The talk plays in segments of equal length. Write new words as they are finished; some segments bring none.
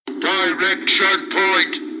Direction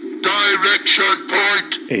Point! Direction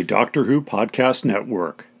Point! A Doctor Who podcast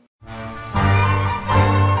network.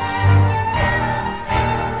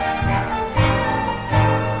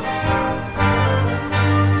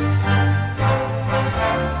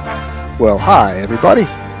 Well, hi everybody,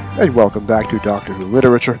 and welcome back to Doctor Who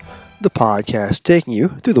Literature, the podcast taking you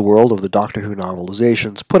through the world of the Doctor Who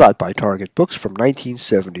novelizations put out by Target Books from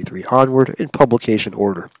 1973 onward in publication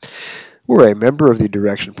order. We're a member of the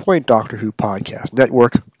Direction Point Doctor Who podcast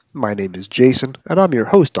network. My name is Jason, and I'm your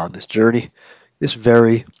host on this journey, this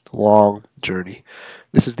very long journey.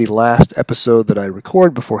 This is the last episode that I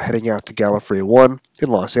record before heading out to Gallifrey 1 in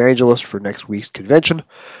Los Angeles for next week's convention.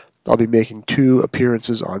 I'll be making 2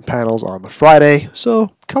 appearances on panels on the Friday,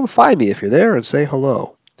 so come find me if you're there and say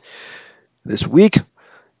hello. This week,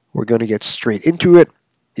 we're going to get straight into it.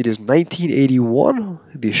 It is 1981,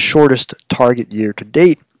 the shortest Target year to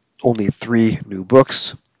date, only 3 new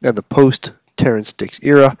books, and the post-Terrance Dicks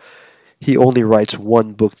era. He only writes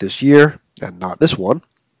 1 book this year, and not this one.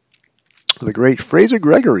 The great Frazer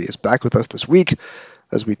Gregory is back with us this week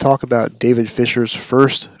as we talk about David Fisher's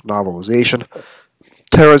first novelization.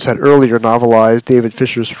 Terrance had earlier novelized David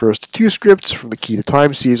Fisher's first 2 scripts from the Key to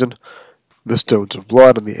Time season, The Stones of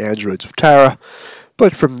Blood and The Androids of Tara,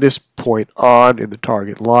 but from this point on in the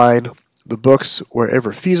Target line, the books,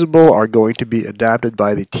 wherever feasible, are going to be adapted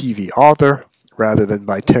by the TV author rather than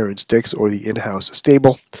by Terrance Dicks or the in-house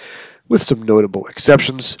stable, with some notable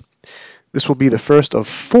exceptions. This will be the first of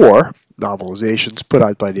 4 novelizations put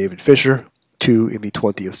out by David Fisher, 2 in the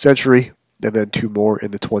 20th century, and then 2 more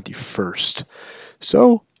in the 21st.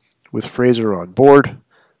 So, with Frazer on board,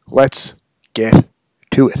 let's get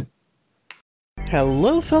to it.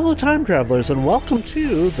 Hello, fellow time travelers, and welcome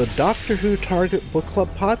to the Doctor Who Target Book Club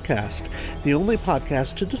podcast, the only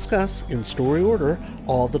podcast to discuss, in story order,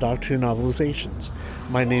 all the Doctor Who novelizations.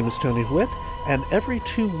 My name is Tony Whitt, and every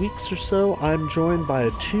 2 weeks or so, I'm joined by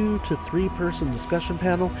a 2 to 3 person discussion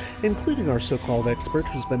panel, including our so-called expert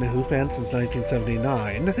who's been a Who fan since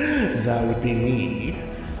 1979. That would be me.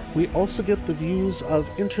 We also get the views of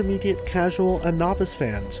intermediate, casual, and novice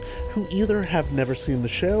fans who either have never seen the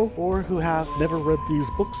show or who have never read these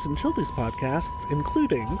books until these podcasts,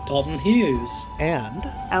 including Dalton Hughes and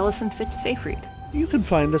Alison Fitz-Seyfried. You can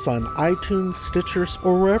find us on iTunes, Stitcher,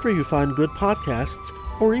 or wherever you find good podcasts,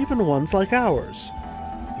 or even ones like ours.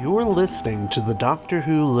 You're listening to the Doctor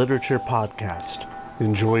Who Literature Podcast.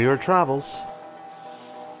 Enjoy your travels.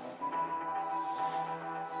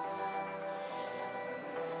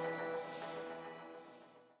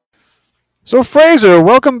 So Frazer,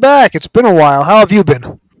 welcome back. It's been a while. How have you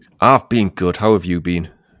been? I've been good. How have you been?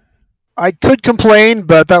 I could complain,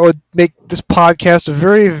 but that would make this podcast a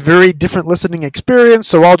very, very different listening experience,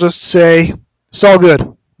 so I'll just say, it's all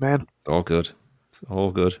good, man. All good.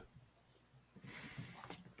 All good.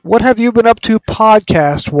 What have you been up to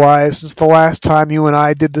podcast-wise since the last time you and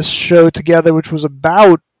I did this show together, which was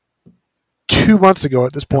about 2 months ago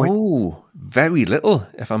at this point? Oh, very little,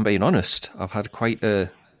 if I'm being honest. I've had quite a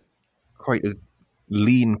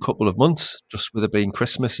lean couple of months, just with it being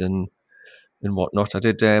Christmas and whatnot. I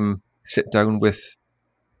did sit down with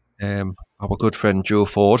our good friend Joe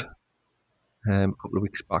Ford a couple of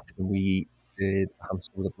weeks back, and we did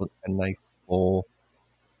Hamster with a Blunt Pen Knife for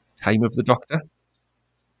Time of the Doctor.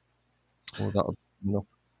 So that'll be up.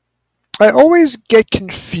 I always get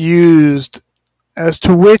confused as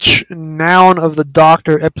to which noun of the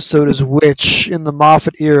Doctor episode is which in the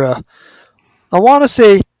Moffat era. I want to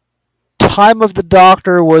say Time of the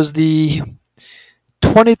Doctor was the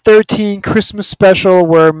 2013 Christmas special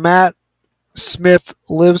where Matt Smith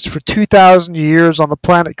lives for 2,000 years on the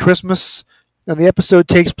planet Christmas, and the episode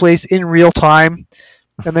takes place in real time,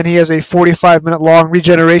 and then he has a 45-minute long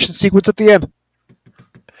regeneration sequence at the end.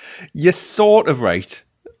 You're sort of right.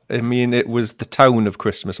 I mean, it was the town of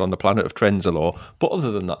Christmas on the planet of Trenzalore, but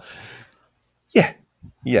other than that,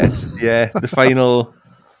 the final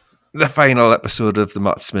episode of the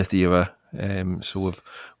Matt Smith era. So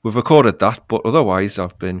we've recorded that, but otherwise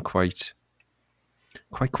I've been quite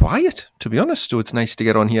quiet, to be honest. So it's nice to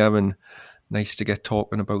get on here and nice to get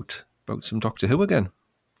talking about some Doctor Who again.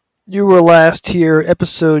 You were last here,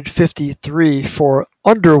 episode 53 for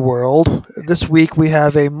Underworld. This week we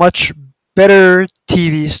have a much better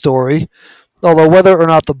TV story, although whether or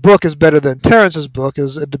not the book is better than Terrance's book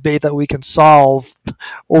is a debate that we can solve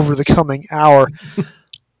over the coming hour.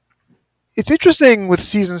 It's interesting with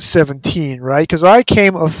season 17, right? Because I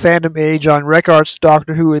came of fandom age on Rekart's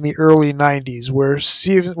Doctor Who in the early 90s, where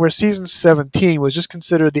season 17 was just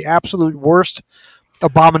considered the absolute worst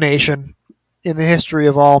abomination in the history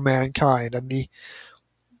of all mankind. And the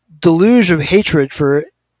deluge of hatred for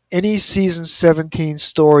any season 17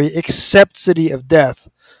 story except City of Death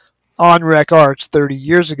on Rec Arts 30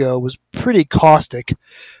 years ago was pretty caustic.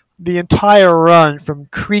 The entire run from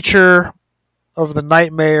Creature of the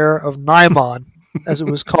Nightmare of Nymon, as it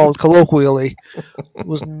was called colloquially,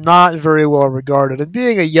 was not very well regarded. And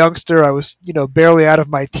being a youngster, I was, barely out of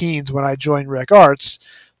my teens when I joined Rec Arts.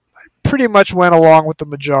 I pretty much went along with the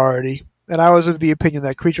majority, and I was of the opinion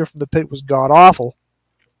that Creature from the Pit was god-awful.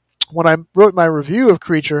 When I wrote my review of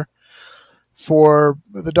Creature for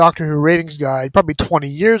the Doctor Who Ratings Guide, probably 20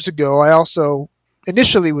 years ago, I also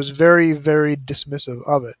initially was very, very dismissive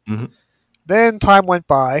of it. Mm-hmm. Then time went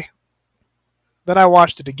by. Then I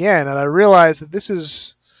watched it again, and I realized that this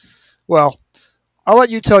is, well, I'll let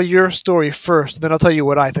you tell your story first, then I'll tell you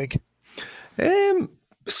what I think.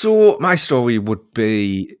 So my story would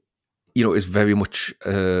be, is very much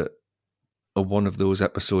a one of those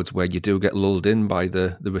episodes where you do get lulled in by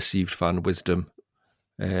the received fan wisdom,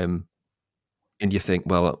 and you think,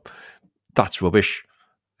 well, that's rubbish.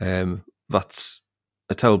 That's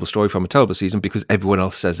a terrible story from a terrible season because everyone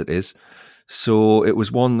else says it is. So it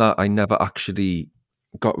was one that I never actually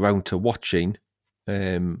got round to watching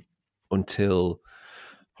until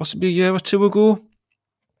possibly a year or two ago,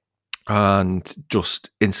 and just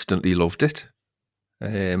instantly loved it.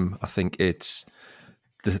 I think it's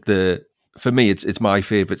the for me, it's my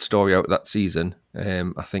favourite story out of that season.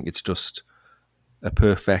 I think it's just a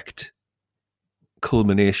perfect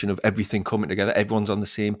culmination of everything coming together. Everyone's on the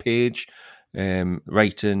same page.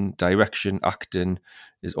 Writing, direction, acting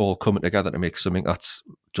is all coming together to make something that's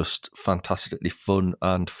just fantastically fun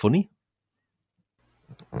and funny.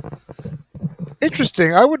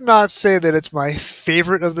 Interesting. I would not say that it's my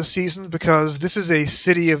favorite of the season because this is a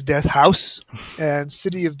City of Death house, and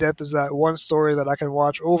City of Death is that one story that I can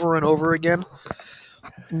watch over and over again.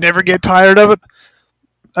 Never get tired of it.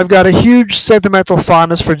 I've got a huge sentimental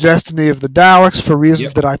fondness for Destiny of the Daleks for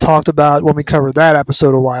reasons that I talked about when we covered that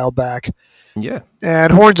episode a while back. Yeah.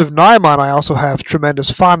 And Horns of Nymon I also have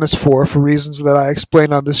tremendous fondness for reasons that I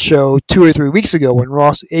explained on this show 2 or 3 weeks ago when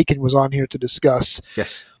Ross Aiken was on here to discuss.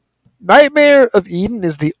 Yes. Nightmare of Eden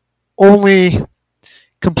is the only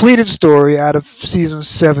completed story out of season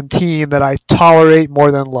 17 that I tolerate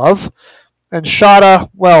more than love. And Shada,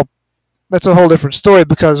 well, that's a whole different story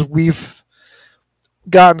because we've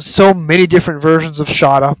gotten so many different versions of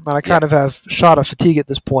Shada, and I kind of have Shada fatigue at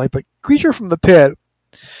this point. But Creature from the Pit,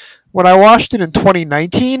 when I watched it in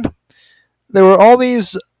 2019, there were all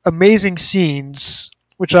these amazing scenes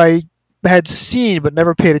which I had seen but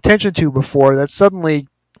never paid attention to before that suddenly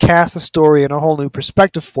cast the story in a whole new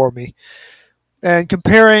perspective for me. And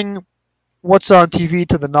comparing what's on TV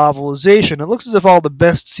to the novelization, it looks as if all the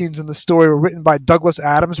best scenes in the story were written by Douglas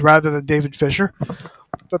Adams rather than David Fisher.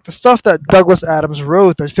 But the stuff that Douglas Adams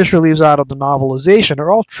wrote that Fisher leaves out of the novelization are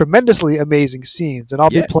all tremendously amazing scenes. And I'll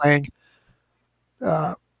be playing...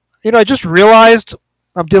 I just realized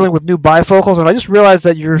I'm dealing with new bifocals, and I just realized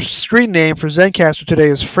that your screen name for Zencaster today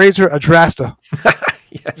is Frazer Adrasta.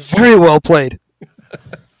 Yes. Very well played.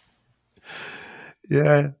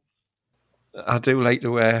 Yeah. I do like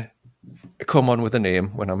to come on with a name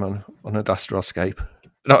when I'm on Adastra or Skype.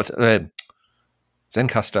 Not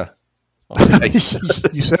Zencaster.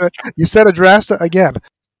 You said Adrasta again.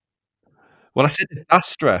 Well, I said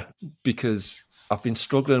Adastra because I've been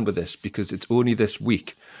struggling with this because it's only this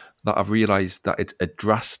week that I've realised that it's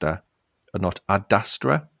Adrasta and not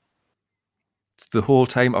Adastra. It's the whole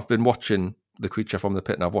time I've been watching The Creature from the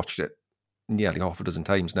Pit, and I've watched it nearly half a dozen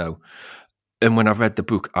times now. And when I've read the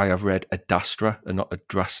book, I have read Adastra and not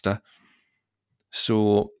Adrasta.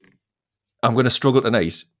 So I'm going to struggle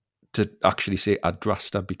tonight to actually say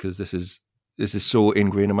Adrasta because this is so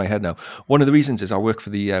ingrained in my head now. One of the reasons is I work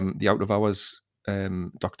for the out of hours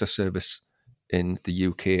doctor service in the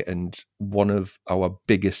UK, and one of our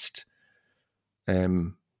biggest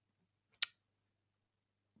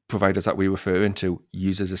providers that we refer into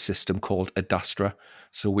uses a system called Adastra.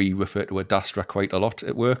 So we refer to Adastra quite a lot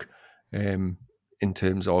at work. In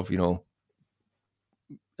terms of,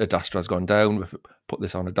 Adastra's gone down, we've put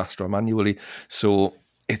this on Adastra manually. So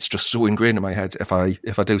it's just so ingrained in my head. If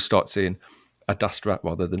I do start saying Adastra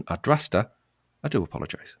rather than Adrasta, I do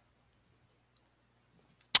apologise.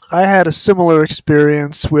 I had a similar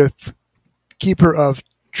experience with Keeper of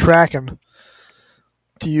Traken,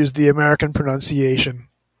 to use the American pronunciation.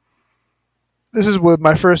 This is with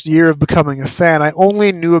my first year of becoming a fan. I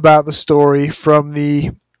only knew about the story from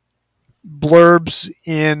the blurbs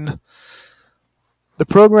in the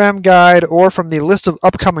program guide or from the list of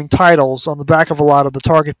upcoming titles on the back of a lot of the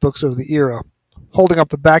Target books of the era. Holding up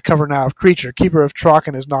the back cover now of Creature, Keeper of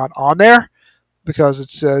Traken is not on there because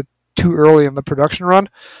it's too early in the production run.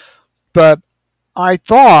 But I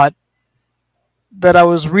thought that I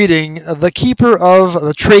was reading The Keeper of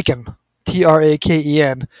the Traken,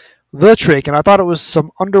 Traken, the Traken. I thought it was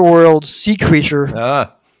some underworld sea creature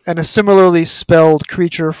and a similarly spelled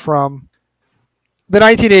creature from the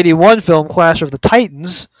 1981 film Clash of the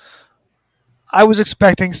Titans. I was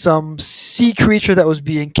expecting some sea creature that was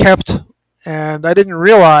being kept, and I didn't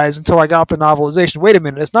realize until I got the novelization, wait a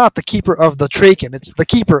minute, it's not the Keeper of the Traken, it's the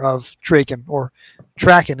Keeper of Traken, or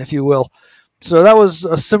Traken, if you will. So that was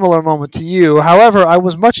a similar moment to you. However, I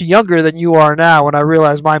was much younger than you are now when I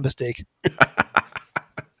realized my mistake.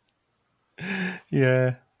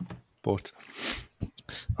 Yeah, but...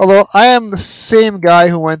 Although I am the same guy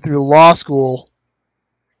who went through law school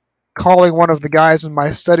calling one of the guys in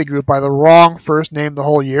my study group by the wrong first name the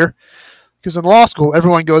whole year. Because in law school,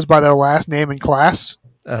 everyone goes by their last name in class.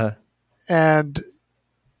 Uh-huh. And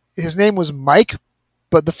his name was Mike,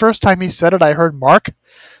 but the first time he said it, I heard Mark.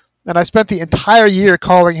 And I spent the entire year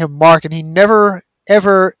calling him Mark, and he never,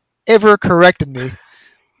 ever, ever corrected me.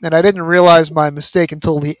 And I didn't realize my mistake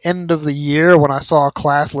until the end of the year when I saw a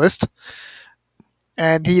class list.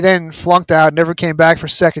 And he then flunked out and never came back for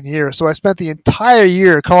second year. So I spent the entire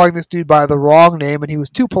year calling this dude by the wrong name, and he was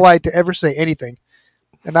too polite to ever say anything.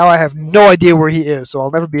 And now I have no idea where he is, so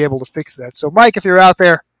I'll never be able to fix that. So, Mike, if you're out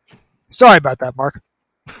there, sorry about that, Mark.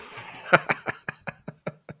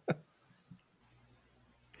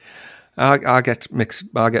 I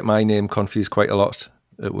get my name confused quite a lot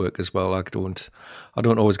at work as well. I don't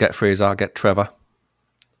always get Frazer. I get Trevor.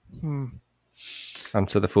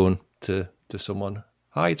 Answer the phone to someone.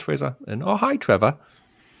 Hi, it's Frazer. And oh, hi, Trevor.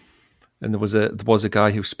 And there was a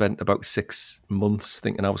guy who spent about 6 months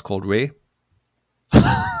thinking I was called Ray. He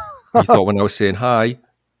thought when I was saying hi,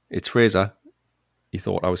 it's Frazer, he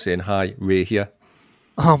thought I was saying hi, Ray here.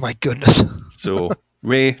 Oh my goodness. So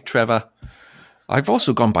Ray, Trevor. I've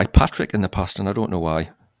also gone by Patrick in the past, and I don't know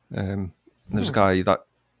why. There's a guy that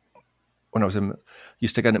when I was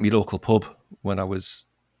used to get at my local pub when I was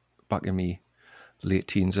back in my late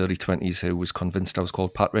teens, early 20s, who was convinced I was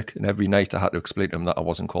called Patrick, and every night I had to explain to him that I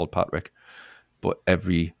wasn't called Patrick. But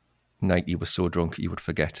every night he was so drunk he would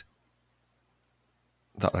forget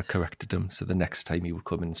that I corrected him, so the next time he would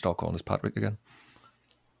come in and start calling us Patrick again.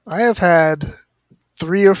 I have had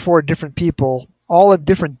 3 or 4 different people, all in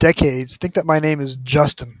different decades, think that my name is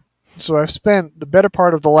Justin. So I've spent the better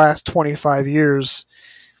part of the last 25 years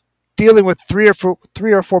dealing with 3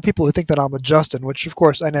 or 4 people who think that I'm a Justin, which of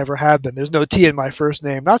course I never have been. There's no T in my first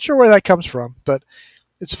name. Not sure where that comes from, but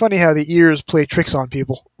it's funny how the ears play tricks on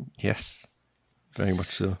people. Yes, very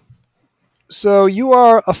much so. So you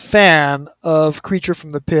are a fan of Creature from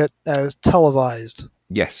the Pit as televised.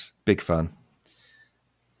 Yes, big fan.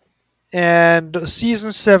 And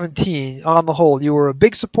season 17, on the whole, you were a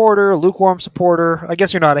big supporter, a lukewarm supporter. I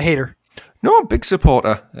guess you're not a hater. No, I'm a big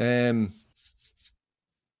supporter. Well,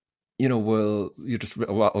 you just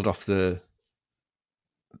rattled off the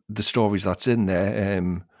stories that's in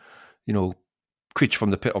there. Creature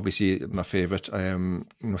from the Pit, obviously my favourite.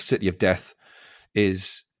 City of Death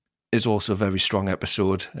is also a very strong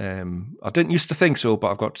episode. I didn't used to think so,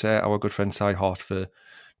 but I've got our good friend Cy Hart to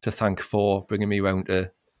thank for bringing me around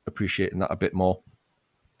to appreciating that a bit more.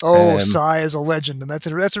 Oh, Cy is a legend, and that's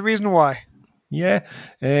a reason why. Yeah.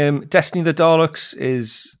 Destiny of the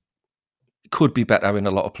Daleks could be better in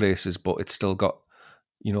a lot of places, but it's still got,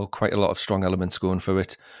 quite a lot of strong elements going for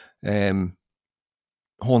it.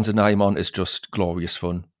 Horns of Naimon is just glorious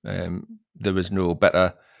fun. There is no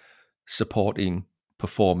better supporting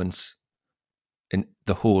performance in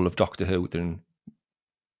the whole of Doctor Who than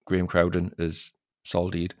Graham Crowden as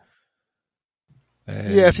Soldeed.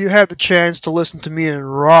 Yeah, if you had the chance to listen to me and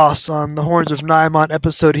Ross on the Horns of Naimon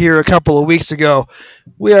episode here a couple of weeks ago,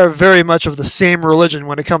 we are very much of the same religion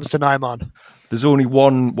when it comes to Naimon. There's only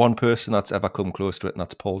one person that's ever come close to it, and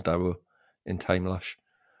that's Paul Darrow in Time Lash.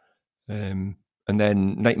 And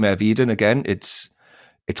then Nightmare of Eden, again, it's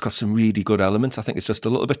got some really good elements. I think it's just a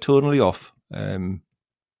little bit tonally off. The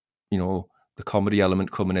comedy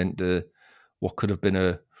element coming into what could have been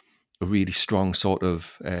a really strong sort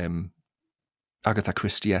of Agatha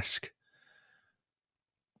Christie-esque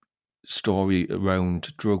story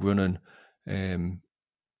around drug running.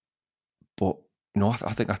 But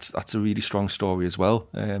I think that's a really strong story as well.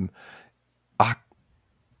 When I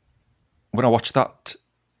watched that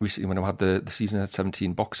recently, when I had the season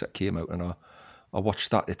 17 box set came out, and I watched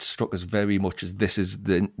that, it struck us very much as this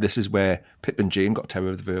is where Pip and Jane got Terror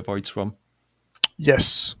of the Vervoids from.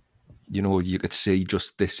 Yes. You could see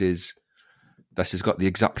just this has got the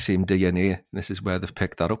exact same DNA. This is where they've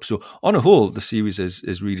picked that up. So on a whole, the series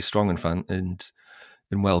is really strong and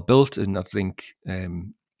and well built. And I think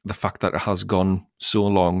the fact that it has gone so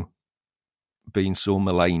long being so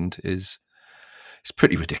maligned is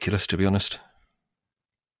pretty ridiculous, to be honest.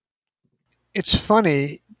 It's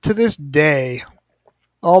funny, to this day,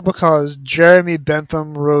 all because Jeremy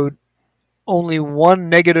Bentham wrote only one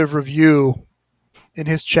negative review in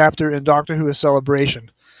his chapter in Doctor Who: A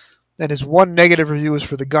Celebration, and his one negative review was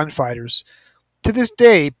for the Gunfighters. To this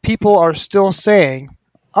day, people are still saying,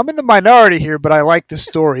 I'm in the minority here, but I like this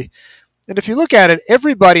story. And if you look at it,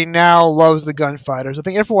 everybody now loves the Gunfighters. I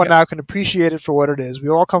think everyone now can appreciate it for what it is. We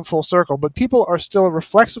all come full circle, but people are still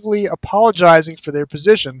reflexively apologizing for their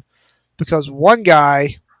position because one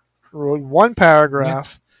guy wrote one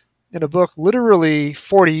paragraph in a book literally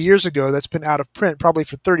 40 years ago that's been out of print probably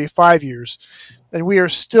for 35 years. And we are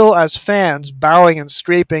still, as fans, bowing and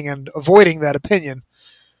scraping and avoiding that opinion.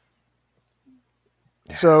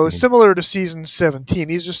 So similar to season 17,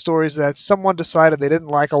 these are stories that someone decided they didn't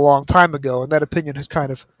like a long time ago, and that opinion has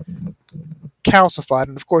kind of calcified.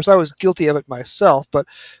 And of course, I was guilty of it myself. But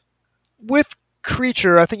with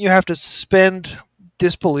Creature, I think you have to suspend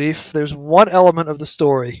disbelief. There's one element of the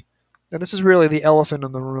story, and this is really the elephant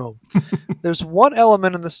in the room. There's one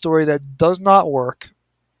element in the story that does not work,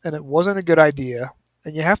 and it wasn't a good idea.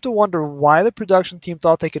 And you have to wonder why the production team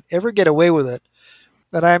thought they could ever get away with it.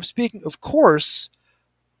 And I am speaking, of course,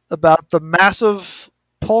 about the massive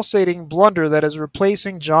pulsating blunder that is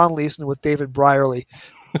replacing John Leeson with David Brierley.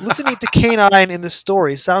 Listening to K9 in this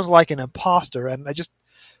story sounds like an imposter, and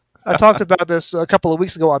I talked about this a couple of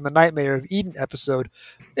weeks ago on the Nightmare of Eden episode.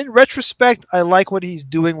 In retrospect, I like what he's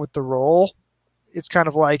doing with the role. It's kind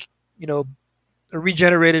of like, a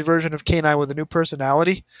regenerated version of K9 with a new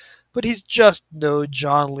personality, but he's just no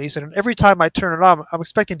John Leeson. And every time I turn it on, I'm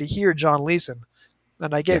expecting to hear John Leeson,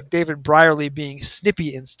 and I get David Brierley being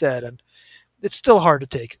snippy instead, and it's still hard to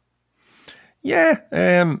take. Yeah,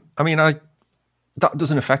 that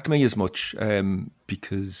doesn't affect me as much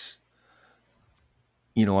because,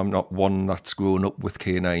 I'm not one that's grown up with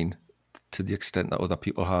K9 to the extent that other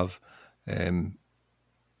people have. It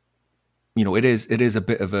is a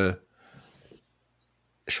bit of a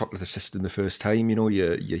shock to the system the first time. You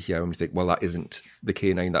hear him and you think, well, that isn't the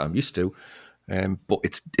K9 that I'm used to, but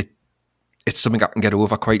it's something I can get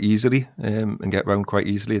over quite easily and get around quite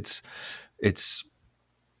easily. It's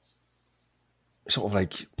sort of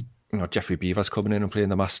like Jeffrey Beaver's coming in and playing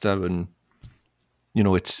the Master, and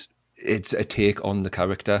it's a take on the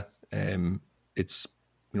character. It's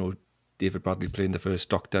David Bradley playing the First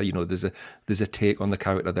Doctor. There's a take on the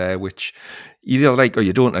character there, which you either like or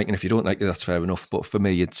you don't like, and if you don't like it, that's fair enough. But for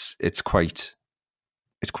me, it's quite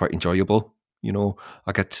enjoyable.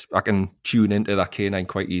 I can tune into that K9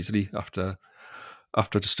 quite easily after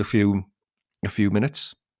just a few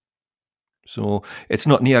minutes. So it's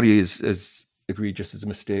not nearly as egregious as a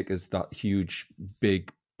mistake as that huge,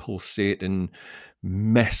 big, pulsating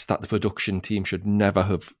mess that the production team should never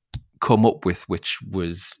have come up with, which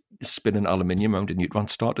was spinning aluminium around a neutron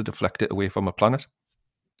star to deflect it away from a planet.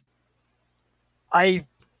 I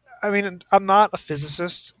mean, I'm not a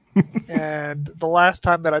physicist, and the last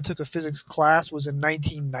time that I took a physics class was in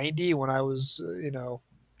 1990 when I was,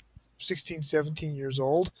 16, 17 years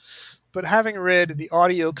old. But having read the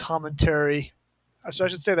audio commentary, so I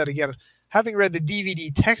should say that again, having read the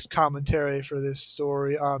DVD text commentary for this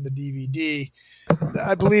story on the DVD,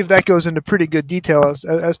 I believe that goes into pretty good detail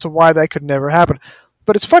as to why that could never happen.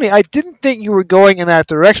 But it's funny, I didn't think you were going in that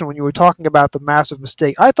direction when you were talking about the massive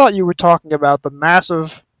mistake. I thought you were talking about the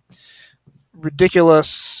massive,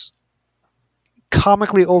 ridiculous,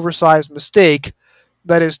 comically oversized mistake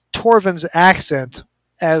that is Torvin's accent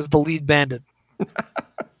as the lead bandit.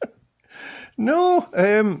 No,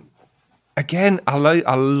 again, I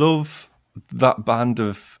love that band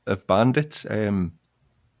of bandits, and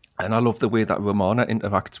I love the way that Romana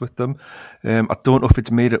interacts with them. I don't know if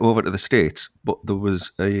it's made it over to the States, but there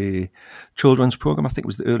was a children's program, I think it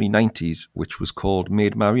was the early 90s, which was called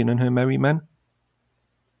Maid Marian and Her Merry Men.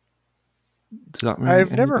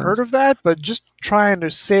 I've never heard of that, but just trying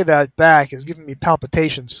to say that back is giving me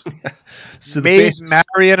palpitations. So Maid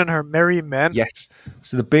Marian and Her Merry Men? Yes.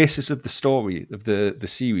 So the basis of the story of the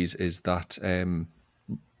series is that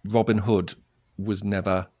Robin Hood was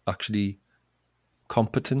never actually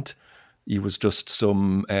competent. He was just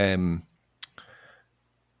some,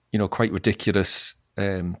 quite ridiculous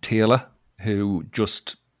tailor who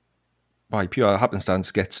just, by pure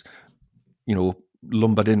happenstance, gets,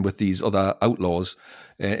 lumbered in with these other outlaws,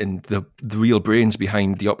 and the real brains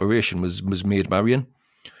behind the operation was Maid Marian.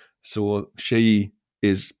 So she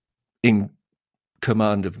is in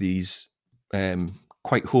command of these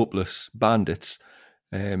quite hopeless bandits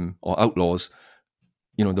or outlaws,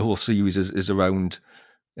 the whole series is around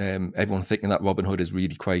everyone thinking that Robin Hood is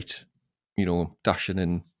really quite, dashing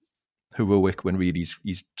and heroic when really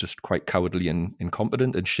he's just quite cowardly and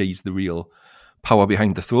incompetent, and she's the real power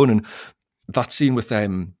behind the throne. And that scene with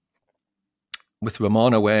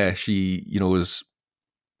Romana, where she,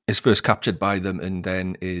 is first captured by them and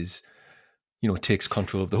then is, takes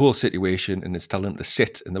control of the whole situation and is telling them to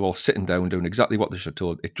sit, and they're all sitting down doing exactly what they should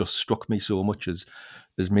told. It just struck me so much as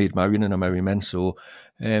Maid Marian and A Merry Men. So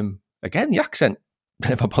again, the accent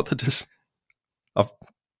never bothered us.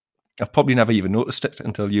 I've probably never even noticed it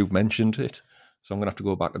until you've mentioned it. So I'm going to have to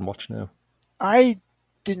go back and watch now. I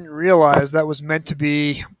didn't realize that was meant to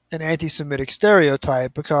be an anti-Semitic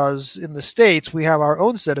stereotype, because in the States we have our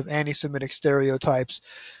own set of anti-Semitic stereotypes.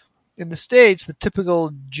 In the States, the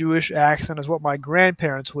typical Jewish accent is what my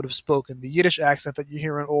grandparents would have spoken, the Yiddish accent that you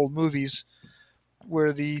hear in old movies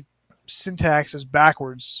where the syntax is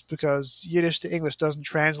backwards because Yiddish to English doesn't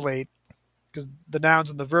translate because the nouns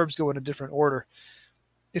and the verbs go in a different order.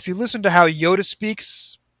 If you listen to how Yoda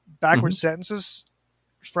speaks backwards sentences,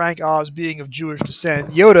 Frank Oz being of Jewish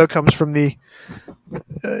descent, Yoda comes from the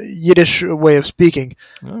Yiddish way of speaking.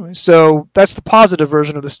 Right. So that's the positive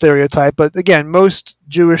version of the stereotype. But again, most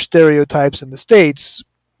Jewish stereotypes in the States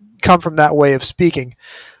come from that way of speaking.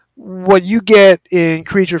 What you get in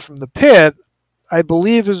Creature from the Pit, I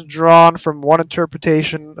believe, is drawn from one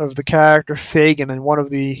interpretation of the character Fagin in one of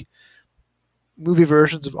the movie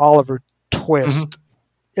versions of Oliver Twist.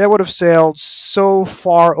 That would have sailed so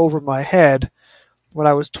far over my head when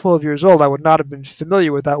I was 12 years old. I would not have been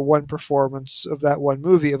familiar with that one performance of that one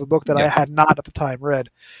movie of a book that I had not at the time read.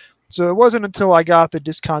 So it wasn't until I got the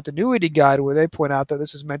discontinuity guide where they point out that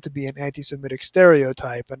this is meant to be an anti-Semitic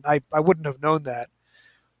stereotype, and I wouldn't have known that.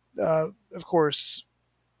 Of course,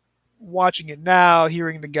 watching it now,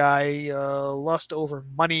 hearing the guy lust over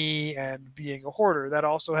money and being a hoarder, that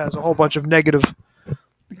also has a whole bunch of negative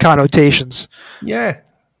connotations. Yeah.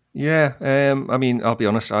 I mean, I'll be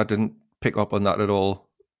honest, I didn't pick up on that at all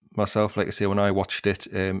myself. Like I say, when I watched it,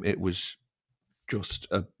 it was just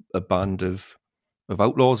a band of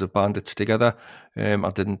outlaws, of bandits together.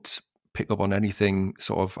 I didn't pick up on anything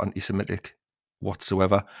sort of anti-Semitic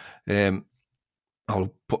whatsoever.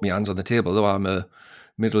 I'll put my hands on the table, though. I'm a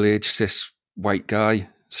middle-aged cis white guy,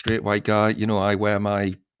 straight white guy. I wear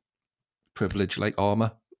my privilege like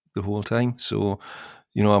armor the whole time. So,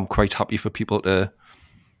 I'm quite happy for people to,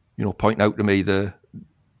 point out to me the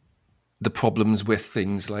problems with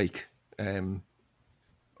things like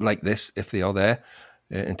this, if they are there,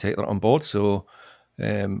 and take that on board. So,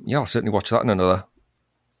 I'll certainly watch that in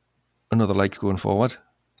another like going forward.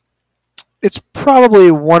 It's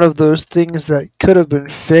probably one of those things that could have been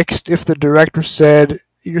fixed if the director said,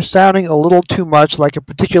 you're sounding a little too much like a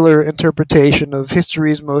particular interpretation of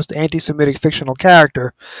history's most anti-Semitic fictional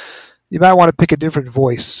character. You might want to pick a different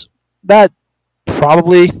voice. That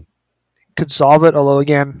probably could solve it, although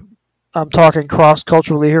again, I'm talking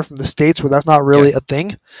cross-culturally here from the States where that's not really a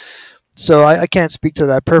thing. So I can't speak to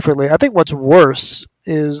that perfectly. I think what's worse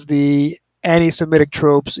is the anti-Semitic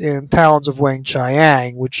tropes in Talons of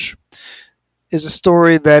Weng-Chiang, which is a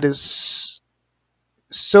story that is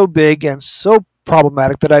so big and so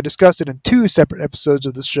problematic that I discussed it in 2 separate episodes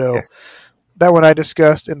of the show. Yes. That one I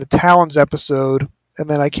discussed in the Talons episode, and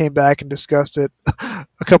then I came back and discussed it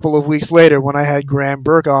a couple of weeks later when I had Graham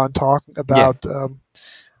Burke on talking about,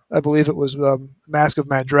 I believe it was Mask of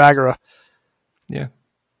Mandragora. Yeah.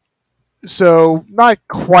 So not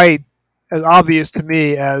quite as obvious to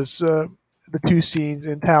me as the 2 scenes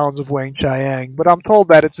in Talons of Weng-Chiang, but I'm told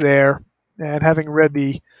that it's there. And having read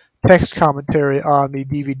the text commentary on the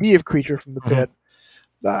DVD of Creature from the Pit,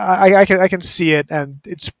 I can see it, and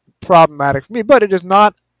it's problematic for me. But it is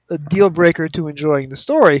not a deal breaker to enjoying the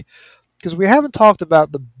story, because we haven't talked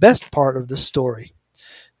about the best part of the story,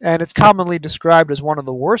 and it's commonly described as one of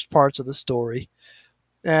the worst parts of the story.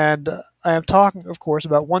 And I am talking, of course,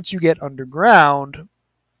 about once you get underground,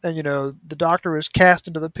 and the Doctor is cast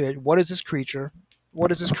into the pit. What is this creature?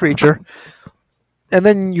 What is this creature? And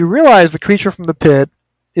then you realize the creature from the pit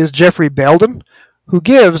is Jeffrey Belden, who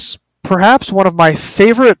gives perhaps one of my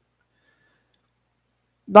favorite,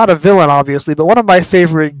 not a villain obviously, but one of my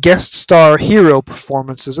favorite guest star hero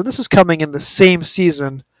performances. And this is coming in the same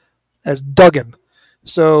season as Duggan.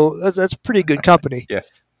 So that's pretty good company.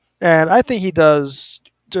 Yes. And I think he does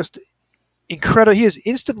just incredible. He is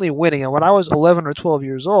instantly winning. And when I was 11 or 12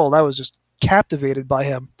 years old, I was just captivated by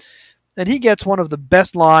him. And he gets one of the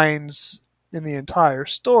best lines in the entire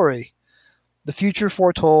story. The future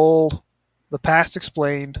foretold, the past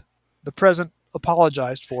explained, the present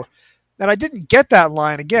apologized for. And I didn't get that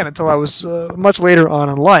line again until I was much later on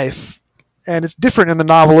in life. and it's different in the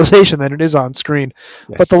novelization than it is on screen.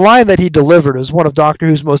 Yes. But the line that he delivered is one of Doctor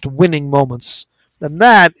Who's most winning moments, and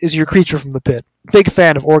that is your creature from the pit. Big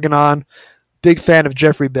fan of Organon, big fan of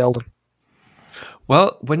Jeffrey Belden.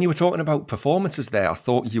 Well, when you were talking about performances there, I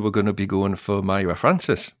thought you were going to be going for Myra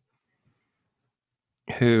Francis,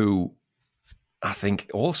 who I think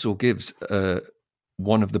also gives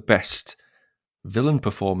one of the best villain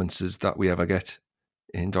performances that we ever get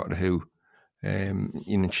in Doctor Who.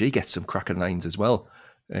 She gets some cracking lines as well.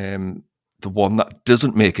 The one that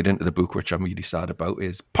doesn't make it into the book, which I'm really sad about,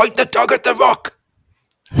 is "Point the dog at the rock."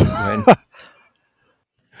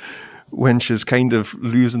 When she's kind of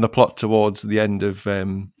losing the plot towards the end of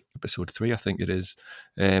episode 3, I think it is,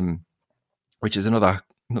 which is another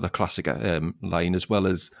classic line, as well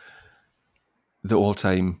as the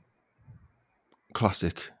all-time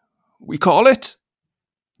classic. We call it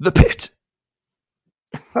the pit.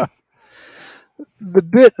 The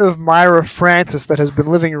bit of Myra Francis that has been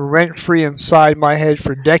living rent-free inside my head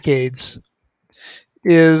for decades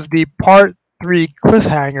is the Part 3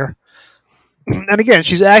 cliffhanger. And again,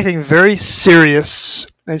 she's acting very serious,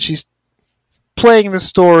 and she's playing the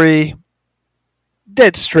story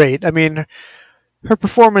dead straight. I mean, her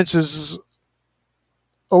performance is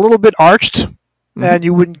a little bit arched, and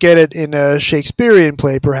you wouldn't get it in a Shakespearean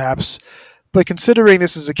play, perhaps. But considering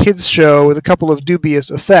this is a kids' show with a couple of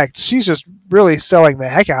dubious effects, she's just really selling the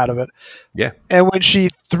heck out of it. Yeah. And when she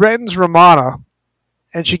threatens Romana,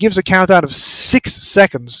 and she gives a countdown of 6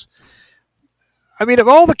 seconds, I mean, of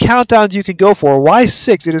all the countdowns you could go for, why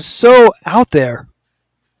 6? It is so out there.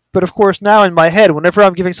 But of course, now in my head, whenever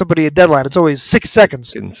I'm giving somebody a deadline, it's always 6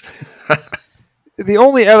 seconds. The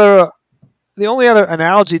only other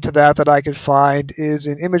analogy to that I could find is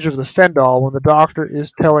an image of the Fendal when the Doctor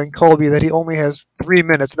is telling Colby that he only has 3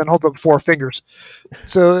 minutes and then holds up 4 fingers.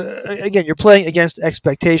 So, again, you're playing against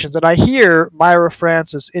expectations. And I hear Myra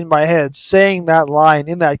Francis in my head saying that line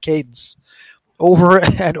in that cadence over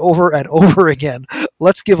and over and over again.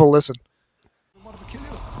 Let's give a listen.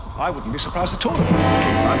 I wouldn't be surprised at all.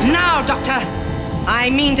 Now, Doctor, I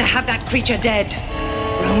mean to have that creature dead.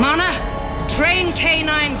 Romana, train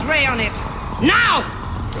K9's ray on it. Now!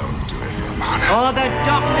 Don't do it, Romana. Or the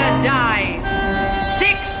Doctor dies.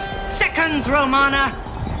 6 seconds, Romana.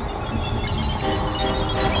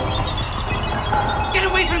 Get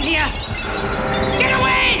away from here. Get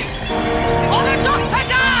away! Or the Doctor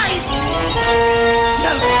dies!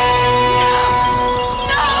 No! No!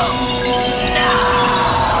 No!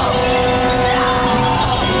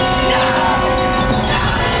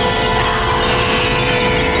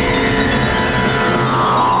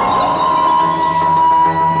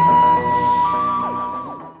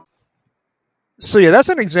 So yeah, that's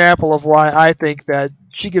an example of why I think that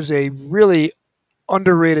she gives a really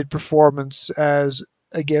underrated performance as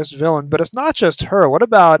a guest villain. But it's not just her. What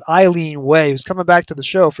about Eileen Way, who's coming back to the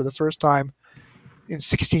show for the first time in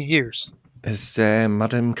 16 years? Is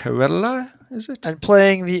Madame Corella, is it? And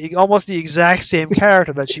playing almost the exact same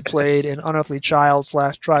character that she played in Unearthly Child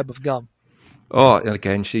 / Tribe of Gum. Oh,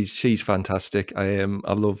 again, she's fantastic. I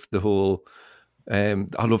love the whole.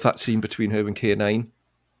 I love that scene between her and K9,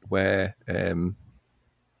 where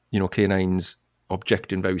K9's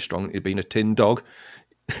objecting very strongly to being a tin dog.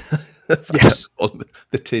 Yes,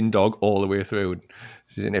 the tin dog all the way through.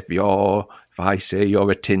 She's saying, if I say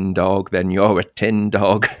you're a tin dog, then you're a tin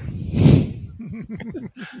dog.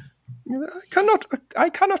 I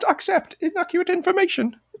cannot accept inaccurate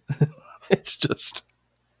information. It's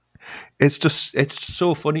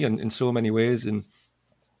so funny in so many ways. And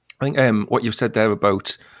I think what you've said there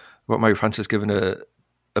about Mary Francis giving a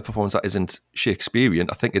performance that isn't Shakespearean,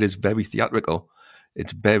 I think it is very theatrical.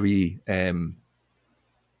 It's very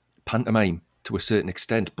pantomime to a certain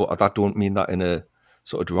extent, but I don't mean that in a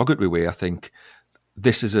sort of derogatory way. I think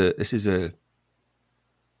this is an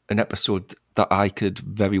episode that I could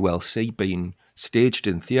very well see being staged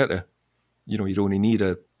in theatre. You'd only need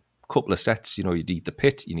a couple of sets. You need the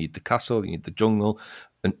pit, you need the castle, you need the jungle,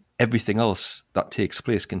 and everything else that takes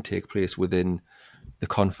place can take place within the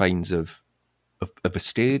confines of a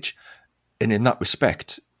stage. And in that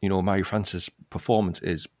respect, Mary Francis' performance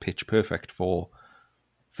is pitch perfect for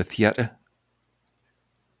theatre.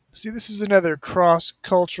 See, this is another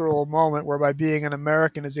cross-cultural moment whereby being an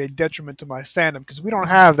American is a detriment to my fandom, because we don't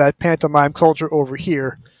have that pantomime culture over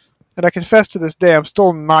here. And I confess to this day, I'm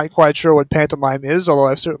still not quite sure what pantomime is, although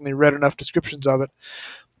I've certainly read enough descriptions of it.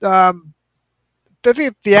 The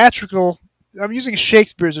theatrical, I'm using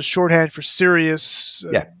Shakespeare as a shorthand for serious,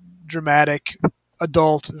 dramatic,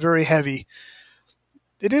 adult, very heavy.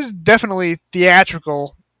 It is definitely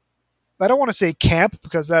theatrical, I don't want to say camp,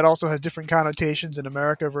 because that also has different connotations in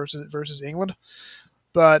America versus England,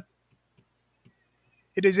 but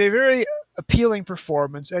it is a very appealing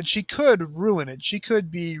performance, and she could ruin it. She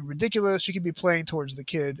could be ridiculous. She could be playing towards the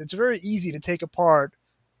kids. It's very easy to take apart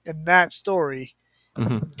in that story,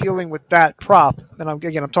 dealing with that prop. And I'm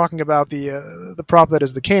talking about the prop that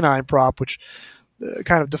is the canine prop, which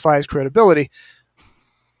kind of defies credibility.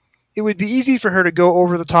 It would be easy for her to go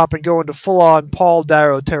over the top and go into full-on Paul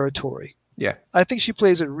Darrow territory. Yeah. I think she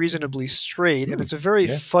plays it reasonably straight, and it's a very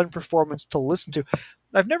fun performance to listen to.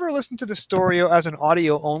 I've never listened to the story as an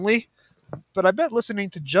audio only, but I bet listening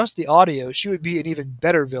to just the audio, she would be an even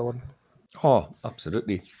better villain. Oh,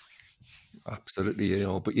 absolutely. Absolutely,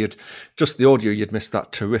 but you'd just the audio, you'd miss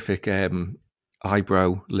that terrific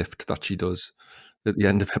eyebrow lift that she does at the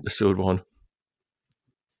end of episode 1.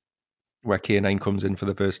 Where K9 comes in for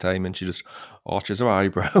the first time and she just arches her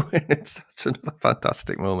eyebrow, and that's another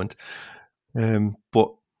fantastic moment.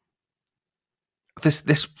 But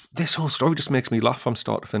this whole story just makes me laugh from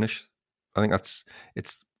start to finish. I think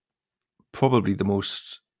it's probably the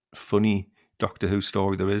most funny Doctor Who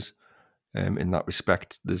story there is. In that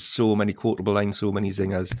respect, there's so many quotable lines, so many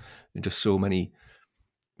zingers, and just so many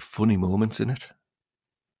funny moments in it.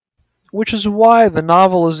 Which is why the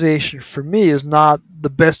novelization for me is not the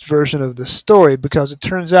best version of the story, because it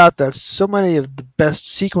turns out that so many of the best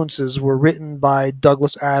sequences were written by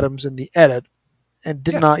Douglas Adams in the edit and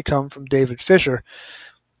did not come from David Fisher.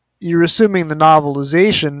 You're assuming the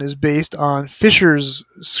novelization is based on Fisher's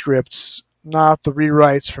scripts, not the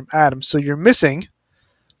rewrites from Adams. So you're missing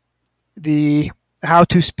the How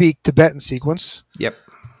to Speak Tibetan sequence. Yep.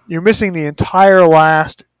 You're missing the entire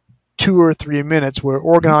last 2 or 3 minutes where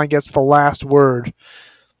Organon gets the last word.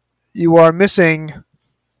 You are missing...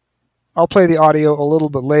 I'll play the audio a little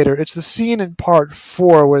bit later. It's the scene in part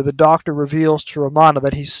 4 where the Doctor reveals to Romana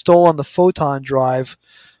that he's stolen the photon drive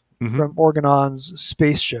from Organon's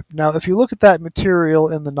spaceship. Now, if you look at that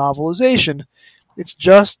material in the novelization, it's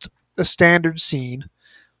just a standard scene.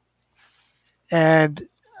 And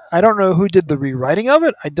I don't know who did the rewriting of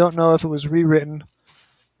it. I don't know if it was rewritten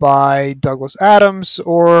by Douglas Adams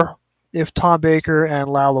or if Tom Baker and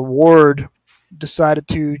Lalla Ward decided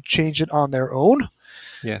to change it on their own.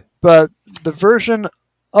 Yeah. But the version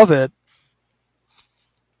of it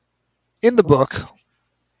in the book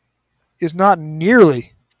is not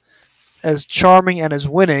nearly as charming and as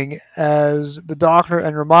winning as the Doctor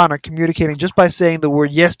and Romana communicating just by saying the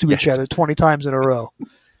word yes to each other 20 times in a row.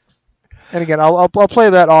 And again, I'll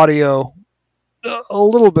play that audio a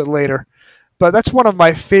little bit later. But that's one of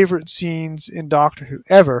my favorite scenes in Doctor Who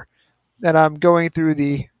ever. And I'm going through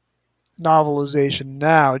the novelization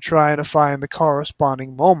now, trying to find the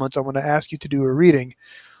corresponding moments. I'm going to ask you to do a reading.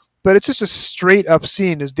 But it's just a straight-up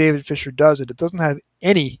scene as David Fisher does it. It doesn't have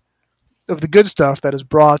any of the good stuff that is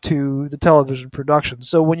brought to the television production.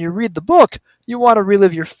 So when you read the book, you want to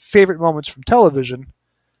relive your favorite moments from television.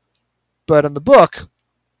 But in the book,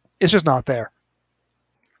 it's just not there.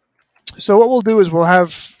 So what we'll do is we'll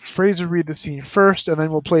have Frazer read the scene first, and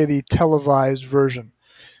then we'll play the televised version.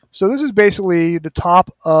 So this is basically the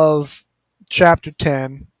top of Chapter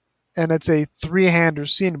 10, and it's a three-hander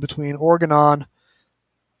scene between Organon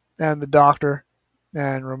and the Doctor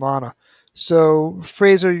and Romana. So,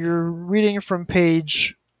 Frazer, you're reading from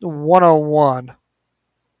page 101,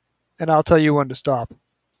 and I'll tell you when to stop.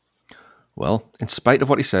 Well, in spite of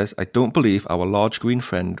what he says, I don't believe our large green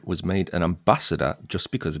friend was made an ambassador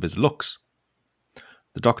just because of his looks.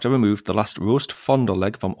 The Doctor removed the last roast fondle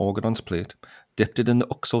leg from Organon's plate, dipped it in the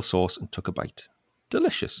uxal sauce, and took a bite.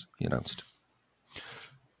 Delicious, he announced.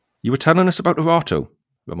 You were telling us about Arato,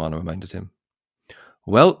 Romana reminded him.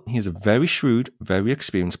 Well, he is a very shrewd, very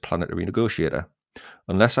experienced planetary negotiator.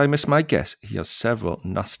 Unless I miss my guess, he has several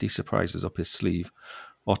nasty surprises up his sleeve,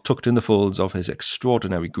 or tucked in the folds of his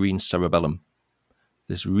extraordinary green cerebellum.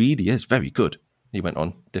 This really is very good, he went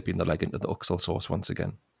on, dipping the leg into the uxal sauce once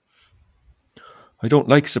again. I don't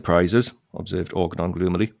like surprises, observed Organon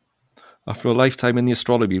gloomily. After a lifetime in the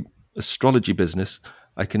astrology business,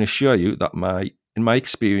 I can assure you that in my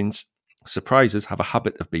experience, surprises have a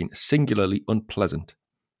habit of being singularly unpleasant.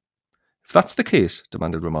 If that's the case,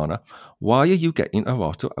 demanded Romana, why are you getting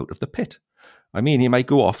Arato out of the pit? I mean, he might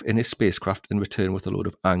go off in his spacecraft and return with a load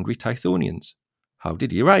of angry Tythonians. How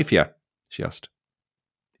did he arrive here? She asked.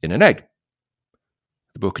 In an egg.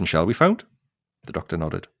 The broken shell we found? The Doctor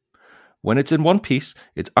nodded. When it's in one piece,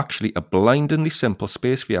 it's actually a blindingly simple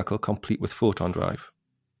space vehicle complete with photon drive.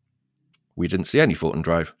 We didn't see any photon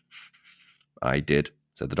drive. I did,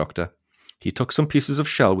 said the Doctor. He took some pieces of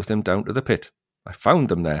shell with him down to the pit. I found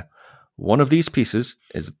them there. One of these pieces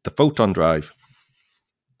is the photon drive.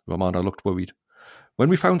 Romana looked worried. When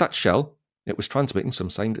we found that shell, it was transmitting some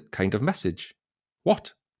kind of message.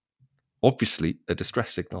 What? Obviously, a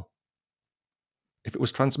distress signal. If it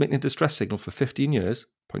was transmitting a distress signal for 15 years,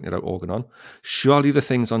 pointed out Organon, surely the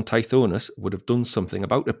things on Tithonus would have done something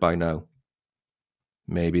about it by now.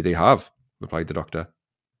 Maybe they have, replied the doctor.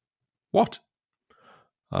 What?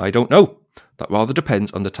 I don't know. That rather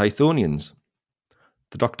depends on the Tithonians.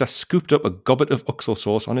 The doctor scooped up a gobbet of uxal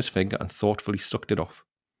sauce on his finger and thoughtfully sucked it off.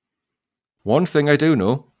 One thing I do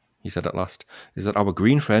know, he said at last, is that our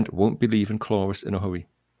green friend won't be leaving Chloris in a hurry.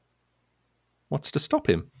 What's to stop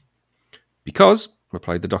him? Because,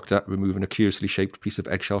 replied the doctor, removing a curiously shaped piece of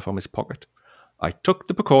eggshell from his pocket, I took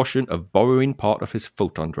the precaution of borrowing part of his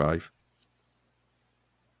photon drive.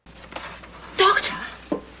 Doctor?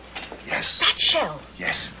 Yes. That shell.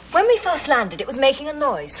 Yes. When we first landed, it was making a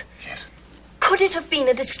noise. Yes. Could it have been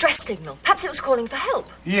a distress signal? Perhaps it was calling for help.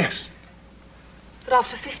 Yes. But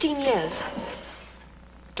after 15 years...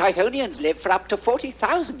 Tithonians live for up to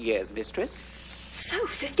 40,000 years, mistress. So,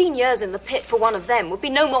 15 years in the pit for one of them would be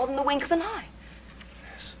no more than the wink of an eye.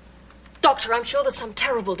 Yes. Doctor, I'm sure there's some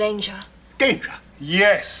terrible danger. Danger?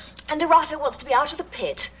 Yes. And Arato wants to be out of the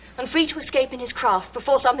pit and free to escape in his craft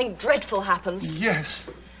before something dreadful happens. Yes.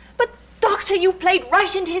 But, Doctor, you've played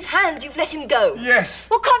right into his hands. You've let him go. Yes.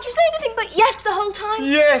 Well, can't you say anything but yes the whole time?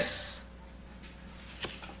 Yes.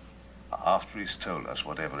 After he's told us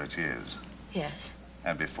whatever it is, Yes.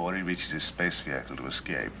 and before he reaches his space vehicle to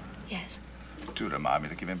escape, Yes. do remind me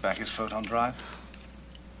to give him back his photon drive?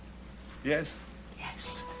 Yes.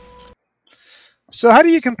 Yes. So how do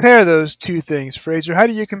you compare those two things, Frazer? How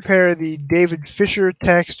do you compare the David Fisher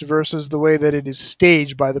text versus the way that it is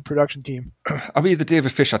staged by the production team? I mean, the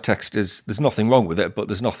David Fisher text there's nothing wrong with it, but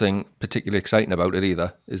there's nothing particularly exciting about it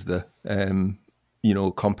either, is there?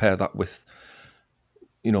 Compare that with,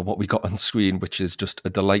 what we got on screen, which is just a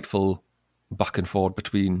delightful back and forth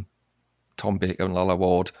between Tom Baker and Lalla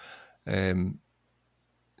Ward. Tom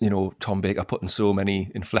Baker putting so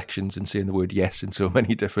many inflections and saying the word yes in so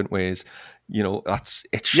many different ways.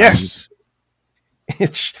 It shines.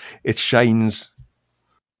 Yes. It shines,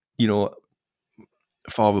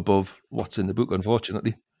 far above what's in the book,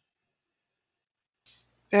 unfortunately.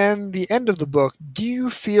 And the end of the book, do you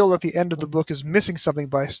feel that the end of the book is missing something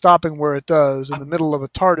by stopping where it does in the middle of a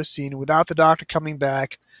TARDIS scene without the Doctor coming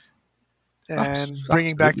back and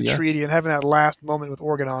bringing back the treaty and having that last moment with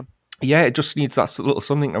Organon? Yeah, it just needs that little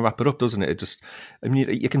something to wrap it up, doesn't it?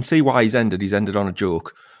 You can see why he's ended. He's ended on a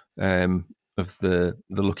joke of the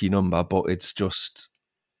lucky number, but it just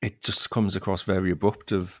comes across very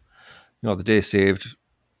abrupt. Of the day saved,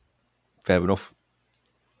 fair enough.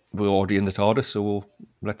 We're already in the TARDIS, so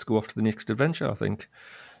let's go off to the next adventure, I think.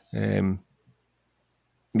 That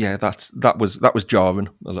was jarring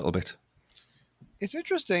a little bit. It's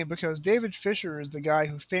interesting because David Fisher is the guy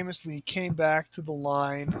who famously came back to the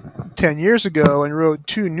line 10 years ago and wrote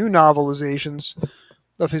 2 new novelizations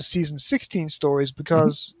of his season 16 stories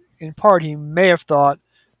because, in part, he may have thought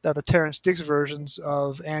that the Terrence Dix versions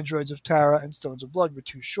of Androids of Tara and Stones of Blood were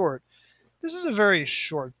too short. This is a very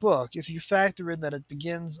short book. If you factor in that it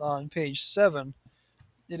begins on page 7,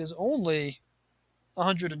 it is only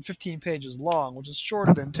 115 pages long, which is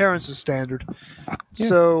shorter than Terrence's standard. Yeah.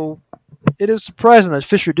 So it is surprising that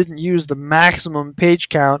Fisher didn't use the maximum page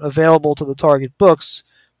count available to the Target books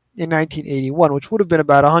in 1981, which would have been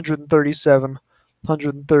about 137,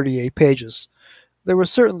 138 pages. There was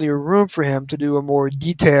certainly room for him to do a more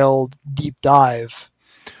detailed, deep dive.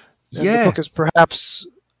 And the book is perhaps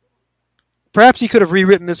he could have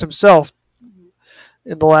rewritten this himself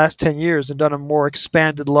in the last 10 years and done a more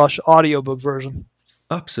expanded, lush audiobook version.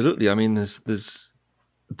 Absolutely. I mean, there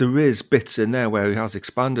is bits in there where he has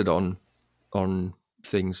expanded on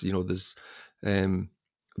things. There's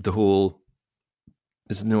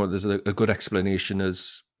there's a good explanation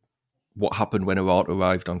as what happened when Arato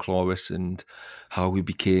arrived on Chloris and how he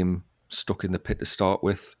became stuck in the pit to start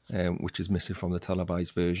with, which is missing from the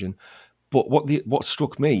televised version. But what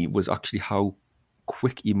struck me was actually how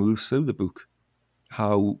quick he moves through the book.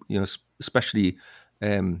 How, especially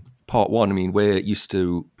part 1. I mean, we're used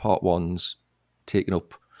to part 1's taking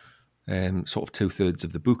up sort of 2/3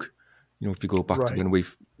 of the book. If you go back to when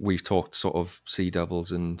we've talked sort of Sea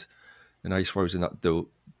Devils and Ice Warriors and that, though,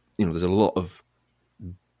 there's a lot of,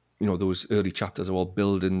 those early chapters are all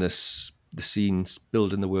building the scenes,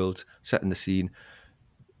 building the world, setting the scene,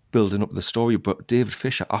 building up the story. But David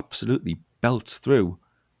Fisher absolutely belts through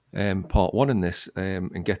part 1 in this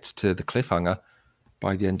and gets to the cliffhanger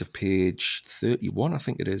by the end of page 31, I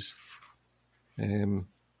think it is.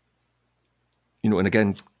 and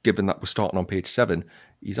again, given that we're starting on page 7,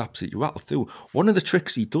 he's absolutely rattled through. One of the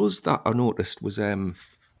tricks he does that I noticed was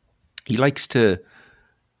he likes to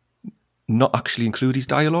not actually include his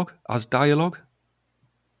dialogue as dialogue.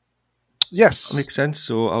 Yes. That makes sense.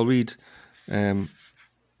 So I'll read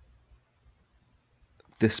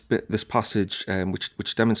this passage,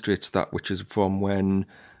 which demonstrates that, which is from when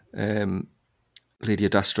Lady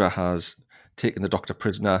Adastra has taken the Doctor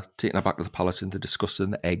prisoner, taken her back to the palace, and they're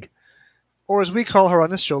discussing the egg. Or as we call her on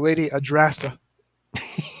this show, Lady Adrasta.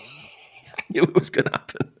 I knew it was going to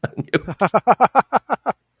happen.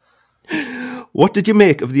 What did you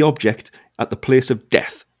make of the object at the place of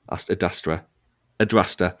death? Asked Adrasta.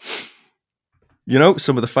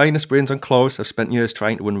 Some of the finest brains on Cloris have spent years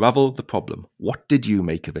trying to unravel the problem. What did you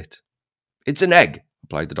make of it? It's an egg,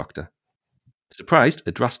 replied the Doctor. Surprised,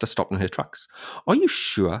 Adrasta stopped in her tracks. Are you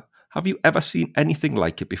sure? Have you ever seen anything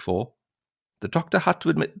like it before? The Doctor had to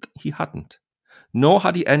admit that he hadn't, nor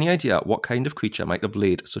had he any idea what kind of creature might have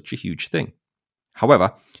laid such a huge thing.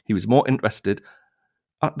 However, he was more interested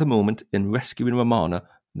at the moment in rescuing Romana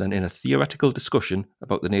than in a theoretical discussion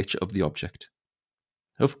about the nature of the object.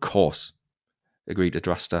 Of course, agreed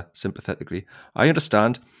Adrasta sympathetically. I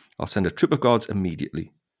understand. I'll send a troop of guards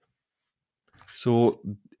immediately. So,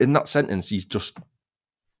 in that sentence, he's just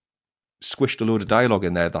squished a load of dialogue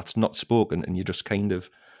in there that's not spoken, and you just kind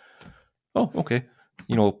of, oh, okay.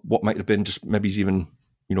 What might have been just maybe even,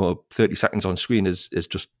 30 seconds on screen is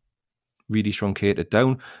just really truncated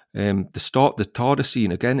down. The TARDIS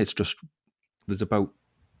scene, again, it's just, there's about,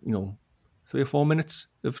 3 or 4 minutes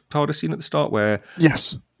of TARDIS scene at the start where,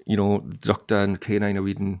 yes, the Doctor and K9 are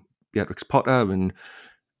reading Beatrix Potter, and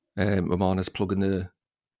Romana's plugging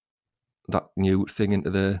that new thing into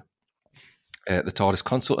the TARDIS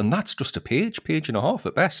console, and that's just a page and a half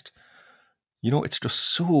at best. It's just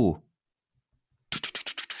so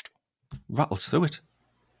rattles through it.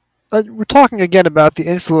 We're talking again about the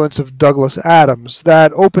influence of Douglas Adams.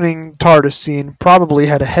 That opening TARDIS scene probably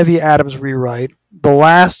had a heavy Adams rewrite. The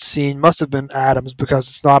last scene must have been Adams because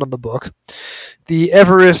it's not in the book. The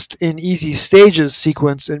Everest in Easy Stages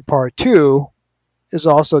sequence in part 2 is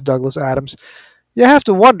also Douglas Adams. You have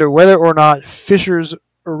to wonder whether or not Fisher's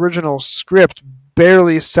original script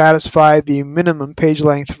barely satisfied the minimum page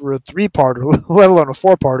length for a 3-parter, let alone a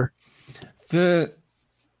 4-parter.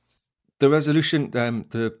 The resolution,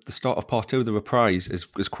 the start of part 2, the reprise,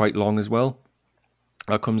 is quite long as well.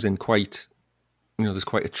 That comes in quite, there's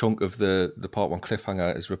quite a chunk of the part 1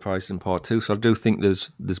 cliffhanger is reprised in part 2. So I do think there's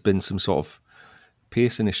been some sort of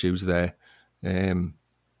pacing issues there.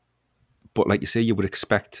 But like you say, you would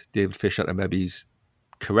expect David Fisher to maybe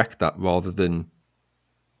correct that rather than,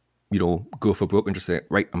 go for broke and just say,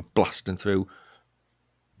 right, I'm blasting through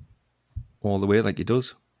all the way like he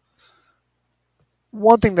does.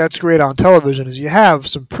 One thing that's great on television is you have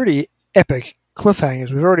some pretty epic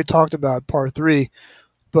cliffhangers. We've already talked about part 3,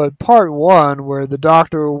 but part 1, where the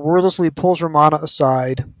Doctor wordlessly pulls Romana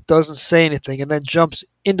aside, doesn't say anything, and then jumps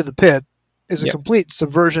into the pit, is a complete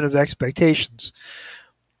subversion of expectations.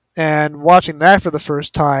 And watching that for the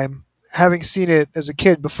first time, having seen it as a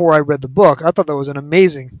kid before I read the book, I thought that was an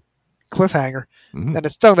amazing cliffhanger. Mm-hmm. And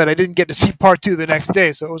it stung that I didn't get to see part 2 the next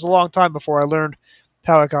day, so it was a long time before I learned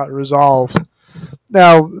how it got resolved.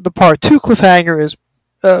 Now, the part 2 cliffhanger is,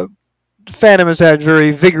 Fandom has had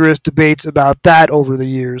very vigorous debates about that over the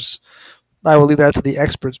years. I will leave that to the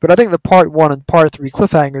experts. But I think the part 1 and part 3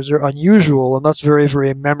 cliffhangers are unusual, and that's very,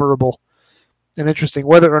 very memorable and interesting.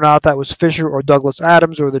 Whether or not that was Fisher or Douglas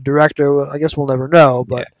Adams or the director, I guess we'll never know.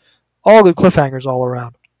 But all good cliffhangers all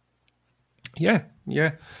around. Yeah.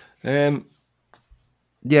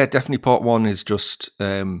 Definitely part 1 is just...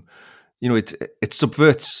 it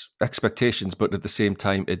subverts expectations, but at the same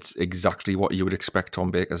time, it's exactly what you would expect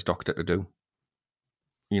Tom Baker's Doctor to do.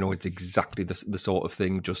 It's exactly the sort of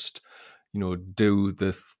thing, just, do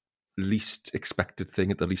the least expected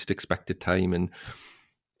thing at the least expected time. And,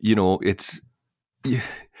 it's,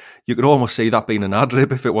 you could almost say that being an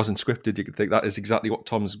ad-lib if it wasn't scripted. You could think that is exactly what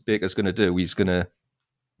Tom Baker's going to do. He's going to,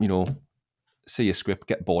 see a script,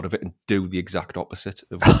 get bored of it, and do the exact opposite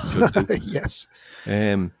of what he should do. Yes.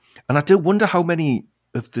 And I do wonder how many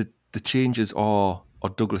of the changes are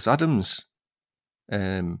Douglas Adams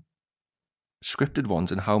scripted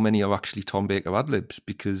ones and how many are actually Tom Baker ad-libs,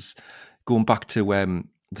 because going back to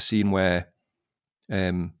the scene where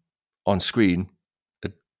on screen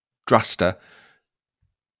Drasta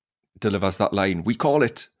delivers that line, we call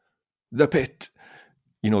it the pit.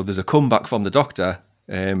 There's a comeback from the Doctor.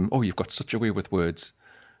 You've got such a way with words,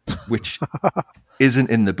 which isn't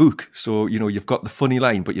in the book. So, you've got the funny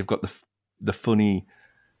line, but you've got the funny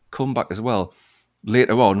comeback as well.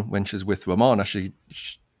 later on, when she's with Romana, she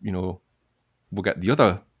we'll get the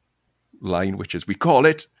other line, which is, we call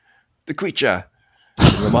it the creature.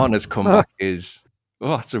 And Romana's comeback is,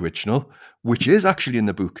 oh, that's original, which is actually in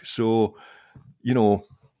the book. So,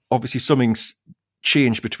 obviously something's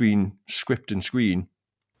changed between script and screen.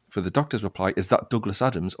 For the Doctor's reply, is that Douglas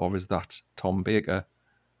Adams or is that Tom Baker?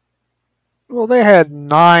 Well, they had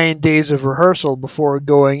 9 days of rehearsal before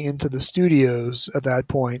going into the studios at that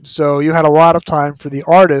point. So you had a lot of time for the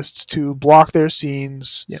artists to block their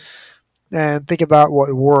scenes and think about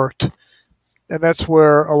what worked. And that's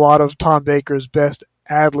where a lot of Tom Baker's best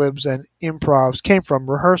ad-libs and improvs came from,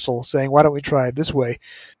 rehearsal, saying, why don't we try it this way?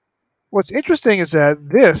 What's interesting is that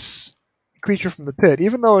this Creature from the Pit,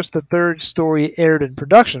 even though it's the 3rd story aired in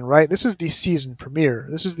production, right? This is the season premiere.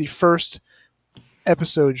 This is the first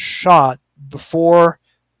episode shot before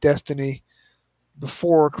Destiny,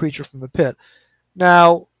 before Creature from the Pit.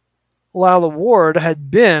 Now, Lalla Ward had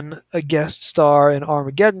been a guest star in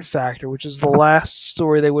Armageddon Factor, which is the last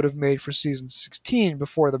story they would have made for season 16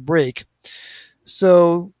 before the break.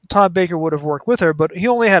 So Tom Baker would have worked with her, but he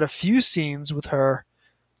only had a few scenes with her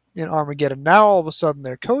in Armageddon. Now all of a sudden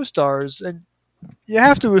they're co-stars, and you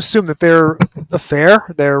have to assume that their affair,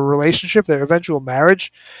 their relationship, their eventual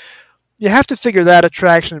marriage, you have to figure that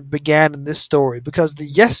attraction began in this story, because the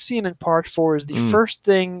yes scene in part 4 is the first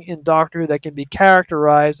thing in Doctor Who that can be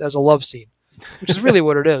characterized as a love scene, which is really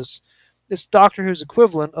what it is. It's Doctor Who's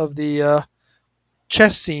equivalent of the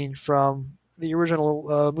chess scene from the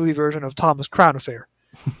original movie version of Thomas Crown Affair.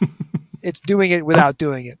 It's doing it without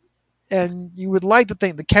doing it. And you would like to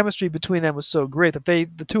think the chemistry between them was so great that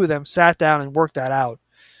the two of them sat down and worked that out.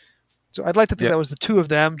 So I'd like to think that was the two of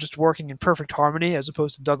them just working in perfect harmony as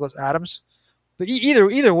opposed to Douglas Adams. But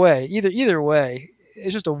either way,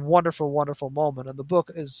 it's just a wonderful, wonderful moment, and the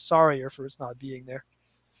book is sorrier for its not being there.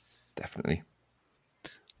 Definitely.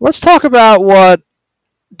 Let's talk about what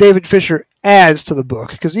David Fisher adds to the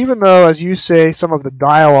book, because even though, as you say, some of the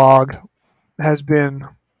dialogue has been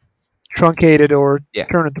truncated or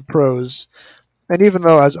turned into prose, and even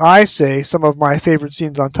though, as I say, some of my favorite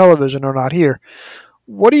scenes on television are not here,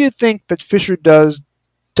 what do you think that Fisher does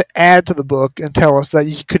to add to the book and tell us that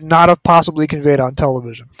he could not have possibly conveyed on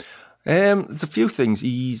television? There's a few things.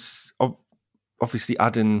 He's obviously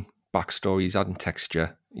adding backstory, he's adding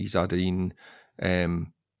texture, he's adding,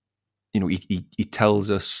 he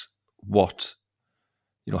tells us what,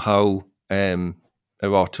 how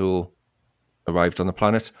Erato arrived on the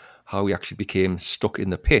planet, how he actually became stuck in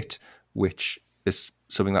the pit, which is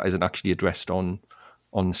something that isn't actually addressed on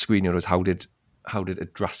the screen. Is how did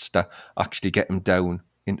Adrasta actually get him down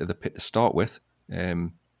into the pit to start with?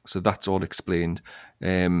 So that's all explained.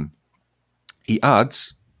 He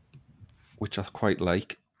adds, which I quite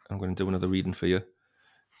like, I'm going to do another reading for you,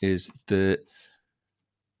 is the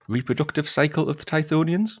reproductive cycle of the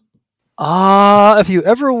Tythonians. If you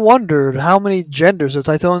ever wondered how many genders a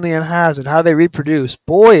Tythonian has and how they reproduce,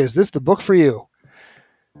 boy, is this the book for you.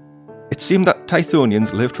 It seemed that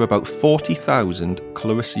Tythonians lived for about 40,000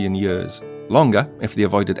 Clarician years, longer if they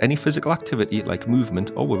avoided any physical activity like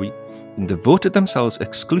movement or worry, and devoted themselves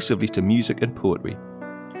exclusively to music and poetry.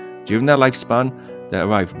 During their lifespan, there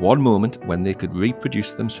arrived one moment when they could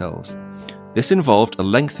reproduce themselves. This involved a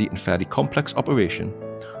lengthy and fairly complex operation.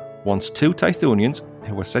 Once 2 Tythonians,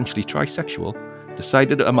 who were essentially trisexual,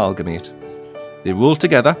 decided to amalgamate. They rolled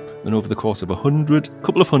together, and over the course of a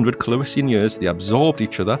couple of hundred Clarician years, they absorbed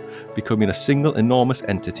each other, becoming a single enormous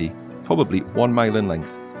entity, probably 1 mile in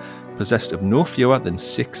length, possessed of no fewer than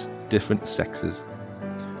 6 different sexes.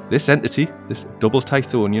 This entity, this double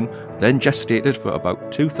Tythonian, then gestated for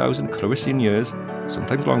about 2,000 Clarician years,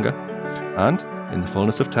 sometimes longer, and, in the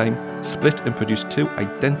fullness of time, split and produced 2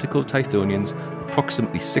 identical Tythonians,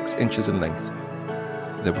 approximately 6 inches in length.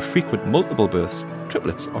 There were frequent multiple births,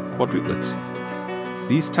 triplets or quadruplets.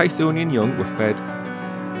 These Tythonian young were fed,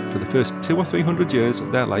 for the first 200 or 300 years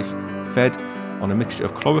of their life, fed on a mixture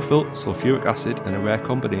of chlorophyll, sulfuric acid, and a rare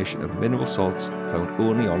combination of mineral salts found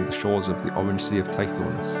only on the shores of the Orange Sea of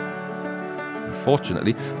Tithonus.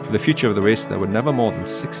 Unfortunately, for the future of the race, there were never more than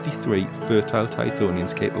 63 fertile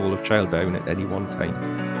Tythonians capable of childbearing at any one time.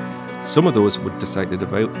 Some of those would decide to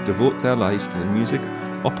devote their lives to the music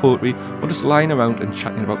or poetry, or just lying around and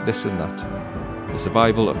chatting about this and that. The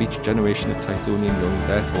survival of each generation of Tythonian young,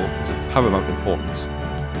 therefore, was of paramount importance.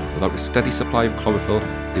 Without a steady supply of chlorophyll,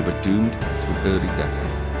 they were doomed to an early death.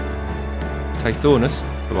 Tithonus,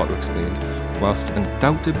 Erato explained, whilst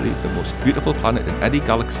undoubtedly the most beautiful planet in any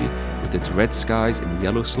galaxy, with its red skies and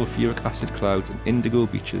yellow sulfuric acid clouds and indigo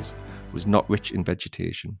beaches, was not rich in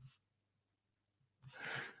vegetation.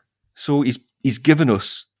 So he's given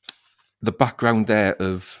us the background there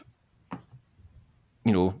of,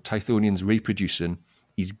 Tithonians reproducing.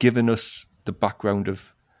 He's given us the background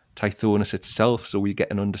of Tithonus itself, so we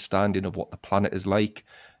get an understanding of what the planet is like.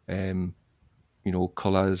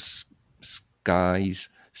 Colours, skies,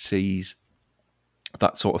 seas,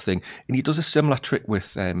 that sort of thing. And he does a similar trick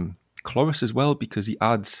with Chloris as well, because he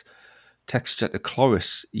adds texture to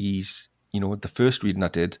Chloris. He's, the first reading I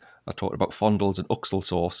did, I talked about Fondles and Uxal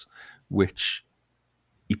sauce, which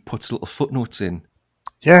he puts little footnotes in.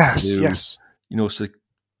 Yes, yes. So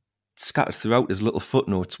scattered throughout there's little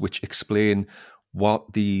footnotes which explain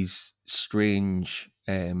what these strange,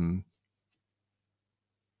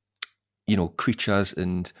 creatures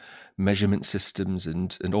and measurement systems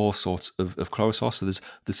and all sorts of Chloris sauce. So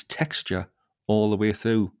there's texture all the way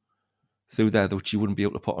through there, which you wouldn't be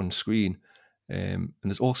able to put on screen. And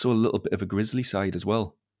there's also a little bit of a grisly side as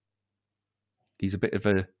well. He's a bit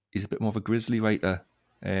more of a grisly writer,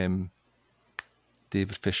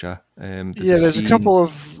 David Fisher. There's a couple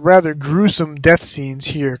of rather gruesome death scenes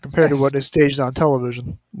here compared to what is staged on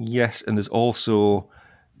television. Yes, and there's also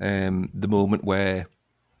the moment where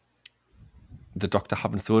the Doctor,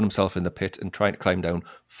 having thrown himself in the pit and trying to climb down,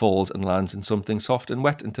 falls and lands in something soft and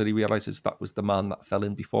wet until he realises that was the man that fell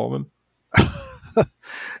in before him.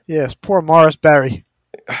 Yes, poor Morris Barry.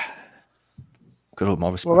 Good old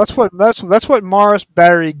Morris. Well, that's what Morris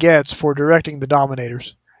Barry gets for directing the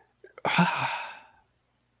Dominators.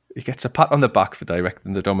 He gets a pat on the back for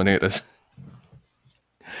directing the Dominators.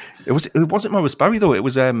 It wasn't Morris Barry though. It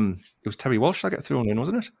was Terry Walsh that got thrown in,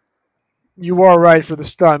 wasn't it? You are right for the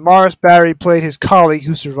stunt. Morris Barry played his colleague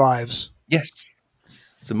who survives. Yes.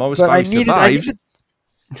 So Morris Barry survives.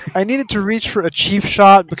 I needed to reach for a cheap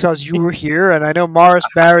shot because you were here, and I know Morris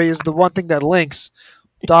Barry is the one thing that links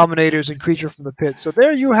Dominators and Creature from the Pit. So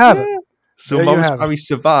there you have it. So there Morris Barry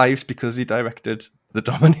survives because he directed the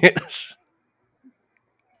Dominators.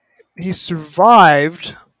 He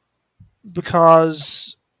survived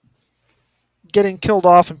because getting killed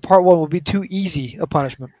off in part 1 would be too easy a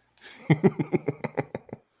punishment.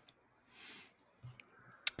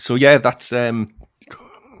 So yeah, that's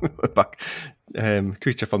back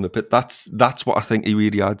Creature from the Pit. That's what I think he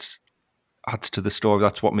really adds to the story.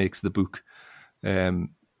 That's what makes the book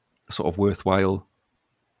sort of worthwhile.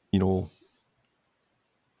 A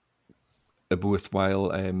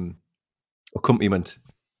worthwhile accompaniment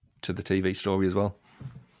to the TV story as well.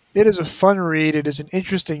 It is a fun read. It is an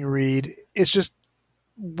interesting read. It's just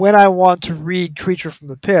when I want to read Creature from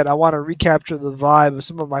the Pit, I want to recapture the vibe of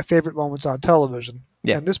some of my favorite moments on television.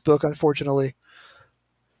 Yeah. And this book, unfortunately,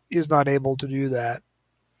 is not able to do that.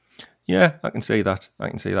 Yeah, I can say that.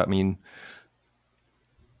 I mean,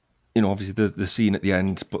 obviously the scene at the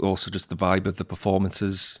end, but also just the vibe of the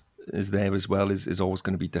performances is there as well, is always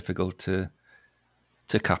going to be difficult to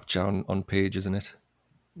capture on page, isn't it?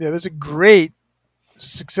 Yeah, there's a great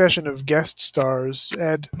succession of guest stars,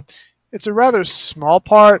 and it's a rather small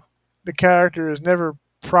part. The character is never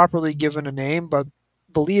properly given a name, but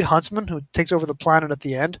the lead huntsman who takes over the planet at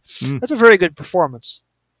the end, that's a very good performance.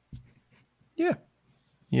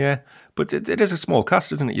 Yeah, but it is a small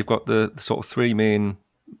cast, isn't it? You've got the sort of three main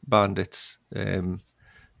bandits,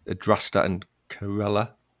 Drasta and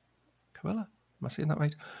Corella. Am I saying that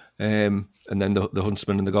right? And then the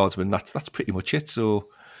huntsman and the guardsman. That's pretty much it. So,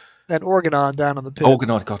 and Organon down on the pit.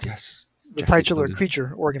 Organon, God, yes. The titular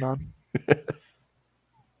creature, Organon.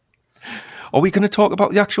 Are we going to talk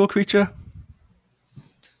about the actual creature?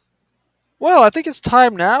 Well, I think it's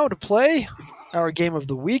time now to play our game of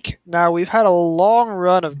the week. Now, we've had a long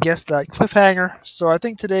run of Guess That Cliffhanger, so I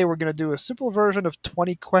think today we're going to do a simple version of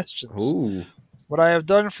 20 questions. Ooh. What I have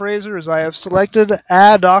done, Frazer, is I have selected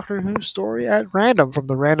a Doctor Who story at random from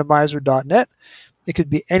the randomizer.net. It could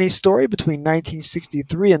be any story between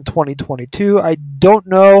 1963 and 2022. I don't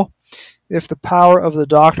know if the power of the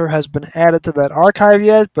Doctor has been added to that archive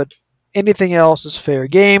yet, but anything else is fair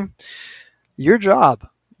game. Your job,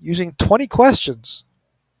 using 20 questions,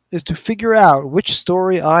 is to figure out which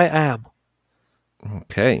story I am.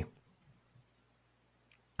 Okay.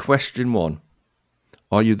 Question 1.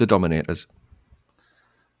 Are you the Dominators?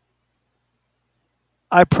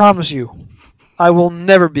 I promise you, I will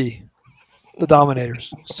never be the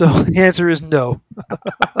Dominators. So the answer is no.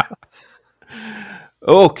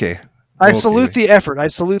 Okay. I salute the effort.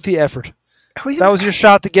 That was your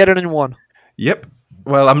shot to get it in one. Yep.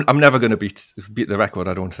 Well, I'm never going to beat the record,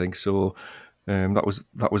 I don't think. So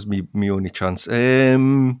that was me only chance.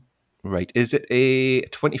 Right. Is it a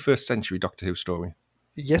 21st century Doctor Who story?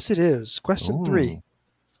 Yes, it is. Question 3.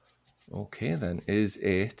 Okay, then. Is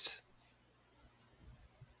it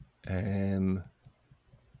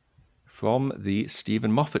from the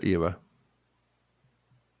Stephen Moffat era?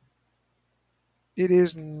 It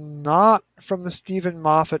is not from the Stephen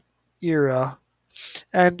Moffat era.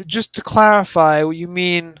 And just to clarify, you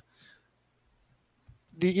mean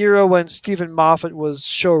the era when Stephen Moffat was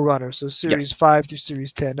showrunner, so series 5 through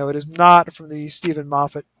series 10. No, it is not from the Stephen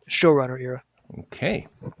Moffat showrunner era. Okay.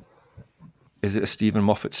 Is it a Stephen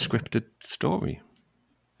Moffat scripted story?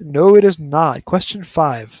 No, it is not. Question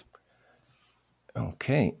 5.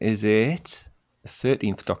 Okay. Is it a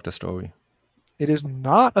 13th Doctor story? It is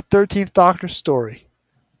not a 13th Doctor story.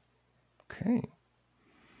 Okay.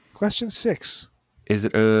 Question 6. Is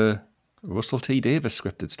it a Russell T Davies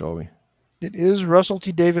scripted story? It is Russell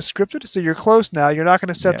T Davies scripted, so you're close now. You're not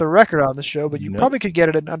going to set the record on the show, but you probably could get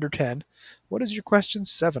it in under 10. What is your question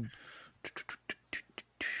 7?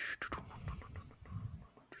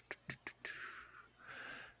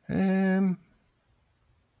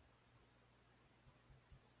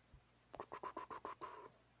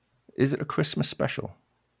 Is it a Christmas special?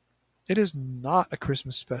 It is not a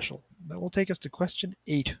Christmas special. That will take us to question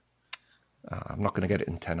 8. I'm not going to get it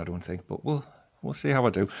in 10, I don't think, but we'll see how I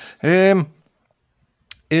do.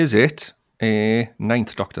 Is it a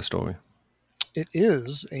 9th Doctor story? It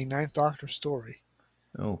is a 9th Doctor story.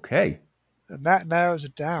 Okay. And that narrows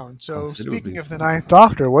it down. So speaking of the fun. 9th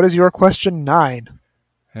Doctor, what is your question 9?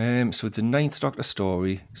 So it's a 9th Doctor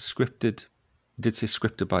story, scripted. You did say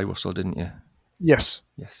scripted by Russell, didn't you? Yes.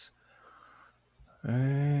 Yes.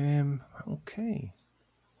 Okay.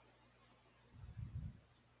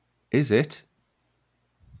 Is it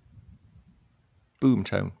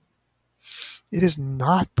Boomtown? It is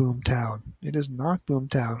not Boomtown. It is not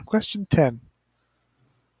Boomtown. Question 10.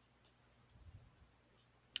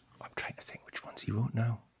 I'm trying to think which ones he wrote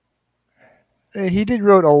now. He did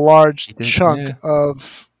wrote a large chunk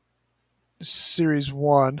of Series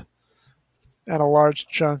 1 and a large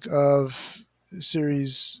chunk of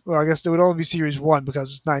Series... Well, I guess there would only be Series 1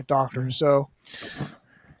 because it's 9th Doctor. So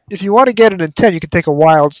if you want to get it in 10, you can take a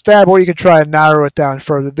wild stab or you can try and narrow it down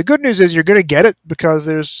further. The good news is you're going to get it because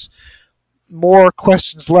there's more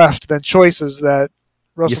questions left than choices that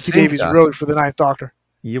Russell T Davies wrote for the 9th Doctor.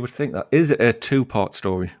 You would think that. Is it a 2-part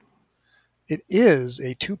story? It is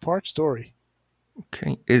a 2-part story.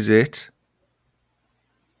 Okay. Is it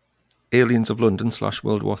Aliens of London /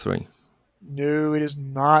 World War III? No, it is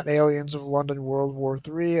not Aliens of London World War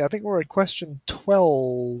III. I think we're at question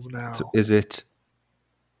 12 now. So is it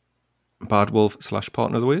Bad Wolf /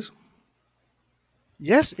 Partner of the Ways?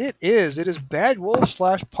 Yes, it is. It is Bad Wolf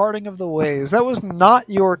 / Parting of the Ways. That was not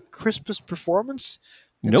your Christmas performance.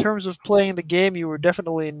 In terms of playing the game, you were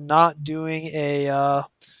definitely not doing a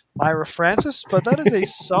Myra Francis, but that is a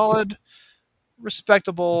solid,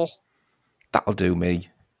 respectable... That'll do me.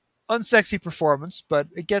 Unsexy performance, but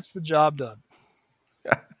it gets the job done.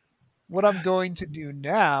 What I'm going to do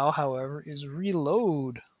now, however, is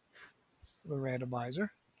reload the randomizer.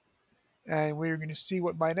 And we're going to see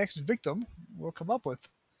what my next victim will come up with.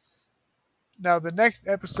 Now, the next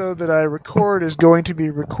episode that I record is going to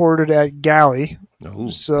be recorded at Galley. Oh.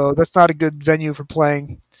 So that's not a good venue for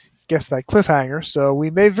playing Guess That Cliffhanger. So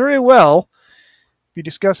we may very well be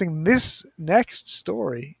discussing this next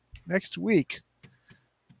story next week.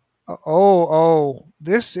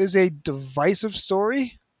 This is a divisive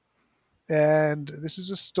story. And this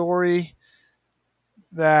is a story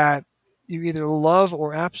that you either love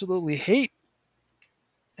or absolutely hate.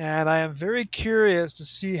 And I am very curious to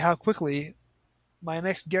see how quickly my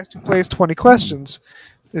next guest who plays 20 questions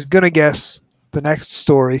is going to guess the next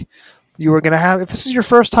story. You are going to have, if this is your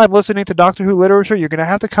first time listening to Doctor Who literature, you're going to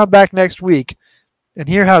have to come back next week and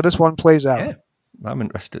hear how this one plays out. Yeah, I'm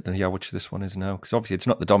interested to hear which this one is now, because obviously it's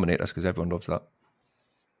not the Dominators, because everyone loves that.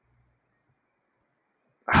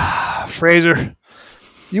 Frazer,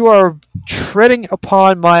 you are treading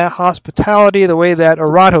upon my hospitality the way that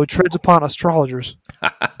Arato treads upon astrologers.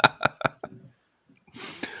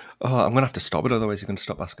 I'm going to have to stop it, otherwise you're going to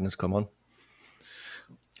stop asking us to come on.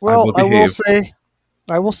 Well, I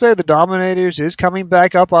will say the Dominators is coming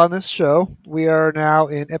back up on this show. We are now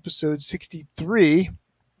in episode 63,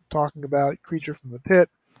 talking about Creature from the Pit.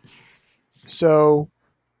 So,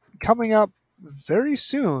 coming up very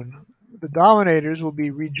soon, the Dominators will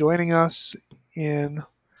be rejoining us in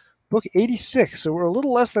book 86. So we're a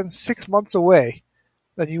little less than 6 months away.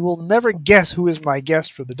 And you will never guess who is my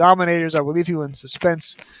guest for the Dominators. I will leave you in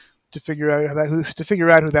suspense to figure out who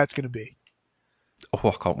that's going to be. Oh,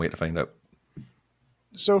 I can't wait to find out.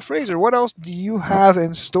 So, Frazer, what else do you have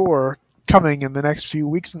in store coming in the next few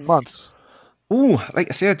weeks and months? Ooh, like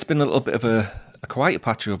I said, it's been a little bit of a quieter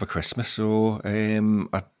patch over Christmas, so I'm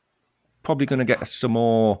probably going to get some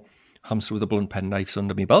more Hamster with a Blunt Penknives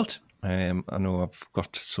under my belt. I know I've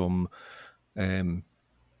got some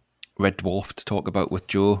Red Dwarf to talk about with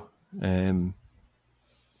Joe,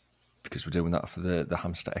 because we're doing that for the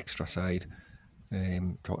Hamster Extra side.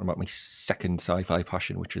 Talking about my second sci-fi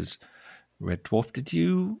passion, which is Red Dwarf. Did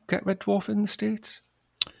you get Red Dwarf in the States?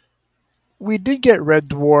 We did get Red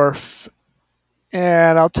Dwarf,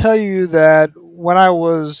 and I'll tell you that when I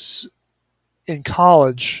was in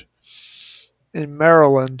college in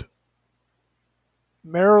Maryland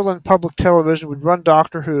Public Television would run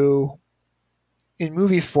Doctor Who in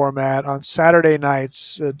movie format on Saturday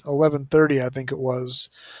nights at 11:30, I think it was.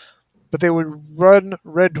 But they would run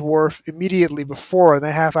Red Dwarf immediately before in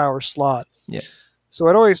the half-hour slot. Yeah. So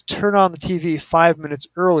I'd always turn on the TV 5 minutes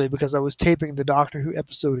early because I was taping the Doctor Who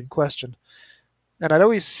episode in question. And I'd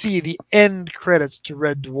always see the end credits to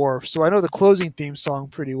Red Dwarf, so I know the closing theme song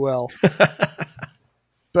pretty well.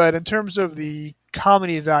 But in terms of the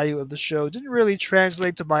comedy value of the show, it didn't really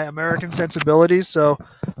translate to my American sensibilities, so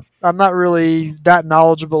I'm not really that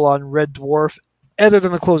knowledgeable on Red Dwarf, other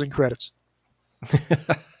than the closing credits.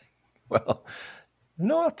 Well,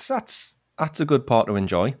 no, that's a good part to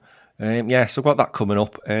enjoy. So I've got that coming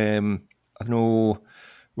up. I know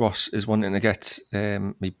Ross is wanting to get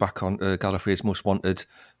me back on Gallifrey's Most Wanted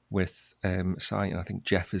with Si, and I think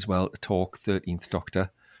Jeff as well, to talk 13th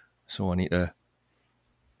Doctor. So I need to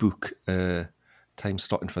book time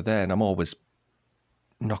starting for there, and I'm always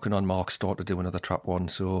knocking on Mark's door to do another Trap One.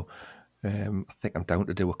 So I think I'm down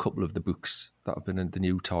to do a couple of the books that have been in the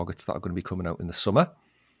new targets that are going to be coming out in the summer.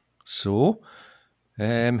 So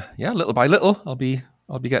little by little, I'll be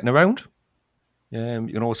getting around. You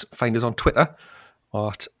can always find us on Twitter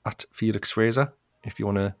at Felix Frazer if you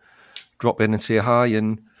want to drop in and say hi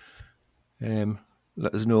and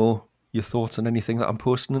let us know your thoughts on anything that I'm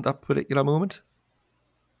posting at that particular moment.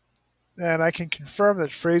 And I can confirm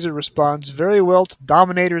that Fraser responds very well to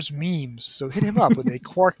Dominator's memes, so hit him up with a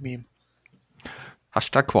Quark meme.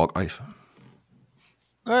 Hashtag Quark Life.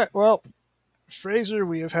 All right, well, Fraser,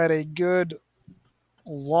 we have had a good,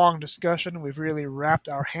 long discussion. We've really wrapped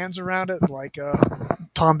our hands around it like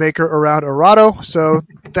Tom Baker around Arado. So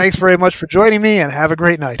thanks very much for joining me, and have a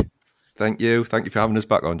great night. Thank you. Thank you for having us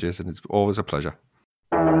back on, Jason. It's always a pleasure.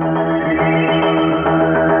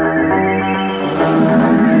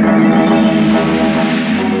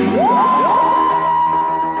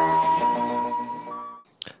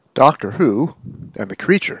 Doctor Who and the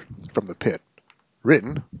Creature from the Pit.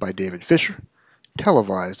 Written by David Fisher.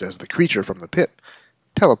 Televised as The Creature from the Pit.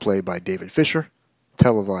 Teleplay by David Fisher.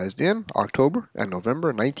 Televised in October and November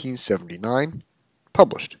 1979.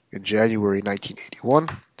 Published in January 1981.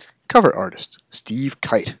 Cover artist Steve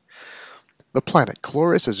Kite. The planet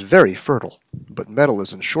Chloris is very fertile, but metal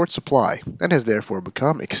is in short supply and has therefore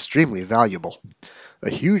become extremely valuable.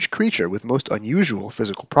 A huge creature with most unusual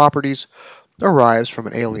physical properties arrives from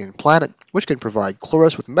an alien planet which can provide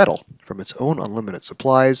Chloris with metal from its own unlimited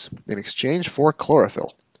supplies in exchange for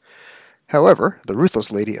chlorophyll. However, the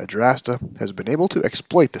ruthless Lady Adrasta has been able to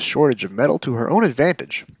exploit the shortage of metal to her own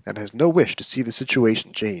advantage and has no wish to see the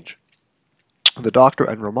situation change. The Doctor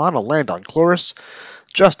and Romana land on Chloris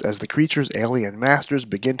just as the creature's alien masters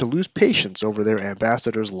begin to lose patience over their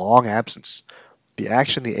ambassador's long absence. The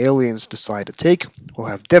action the aliens decide to take will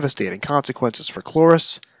have devastating consequences for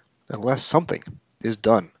Chloris unless something is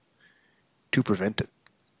done to prevent it.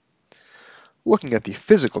 Looking at the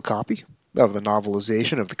physical copy of the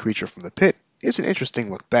novelization of The Creature from the Pit is an interesting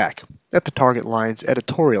look back at the Target Line's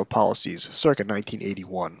editorial policies circa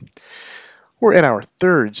 1981. We're in our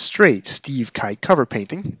third straight Steve Kite cover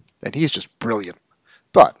painting, and he's just brilliant.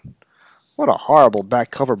 But what a horrible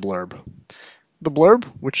back cover blurb. The blurb,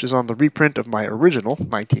 which is on the reprint of my original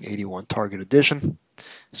 1981 Target edition,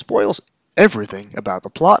 spoils everything about the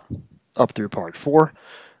plot up through part 4,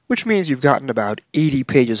 which means you've gotten about 80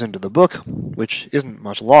 pages into the book, which isn't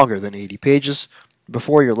much longer than 80 pages,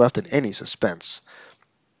 before you're left in any suspense.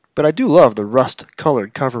 But I do love the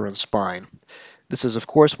rust-colored cover and spine. This is, of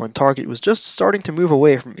course, when Target was just starting to move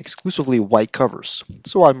away from exclusively white covers.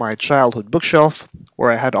 So on my childhood bookshelf,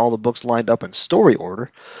 where I had all the books lined up in story order,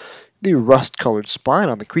 the rust-colored spine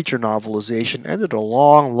on the Creature novelization ended a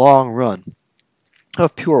long, long run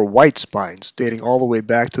of pure white spines dating all the way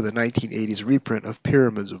back to the 1980s reprint of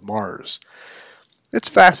Pyramids of Mars. It's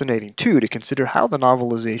fascinating, too, to consider how the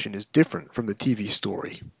novelization is different from the TV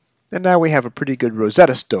story. And now we have a pretty good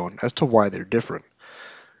Rosetta Stone as to why they're different.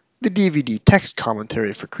 The DVD text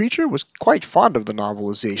commentary for Creature was quite fond of the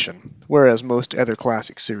novelization, whereas most other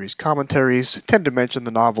classic series commentaries tend to mention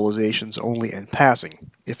the novelizations only in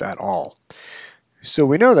passing, if at all. So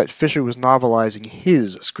we know that Fisher was novelizing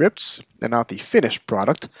his scripts, and not the finished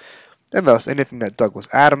product, and thus anything that Douglas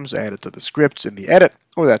Adams added to the scripts in the edit,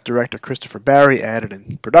 or that director Christopher Barry added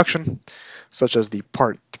in production, such as the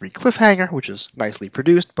Part 3 cliffhanger, which is nicely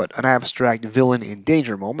produced, but an abstract villain in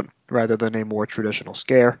danger moment, rather than a more traditional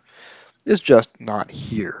scare, is just not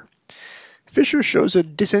here. Fisher shows a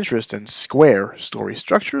disinterest in square story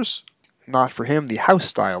structures. Not for him the house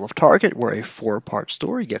style of Target, where a 4-part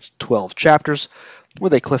story gets 12 chapters,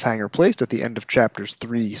 with a cliffhanger placed at the end of chapters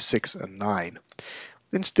 3, 6, and 9.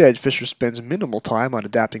 Instead, Fisher spends minimal time on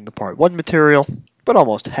adapting the Part 1 material, but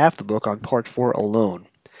almost half the book on Part 4 alone.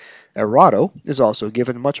 Erato is also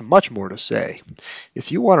given much more to say.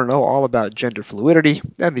 If you want to know all about gender fluidity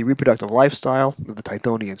and the reproductive lifestyle of the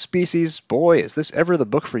Tythonian species, boy, is this ever the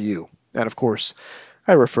book for you. And of course,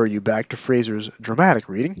 I refer you back to Frazer's dramatic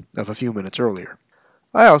reading of a few minutes earlier.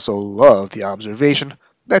 I also love the observation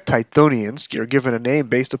that Tythonians are given a name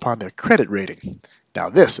based upon their credit rating. Now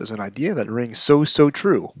this is an idea that rings so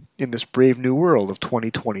true in this brave new world of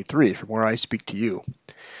 2023 from where I speak to you.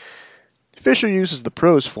 Fisher uses the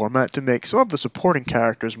prose format to make some of the supporting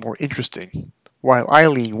characters more interesting, while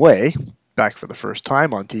Eileen Way, back for the first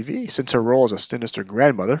time on TV since her role as a sinister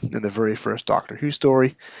grandmother in the very first Doctor Who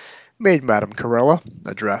story, made Madame Corella,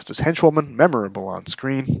 Adrasta's henchwoman, memorable on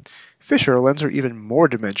screen. Fisher lends her even more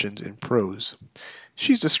dimensions in prose.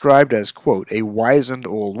 She's described as, quote, a wizened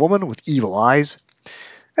old woman with evil eyes,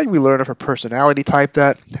 and we learn of her personality type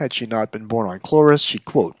that, had she not been born on Chloris, she,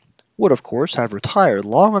 quote, would of course have retired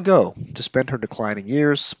long ago to spend her declining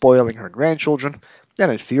years spoiling her grandchildren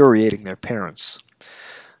and infuriating their parents.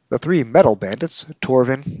 The 3 metal bandits,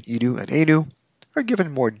 Torvin, Edu, and Anu, are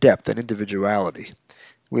given more depth and individuality.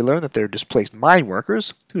 We learn that they're displaced mine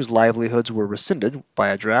workers whose livelihoods were rescinded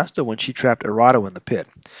by Adrasta when she trapped Erato in the pit.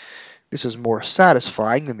 This is more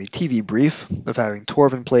satisfying than the TV brief of having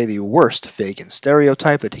Torvin play the worst Fagin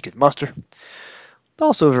stereotype that he could muster.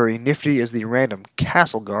 Also very nifty is the random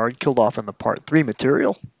castle guard killed off in the Part 3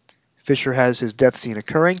 material. Fisher has his death scene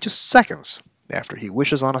occurring just seconds after he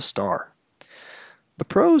wishes on a star. The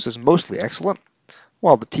prose is mostly excellent,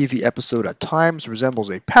 while the TV episode at times resembles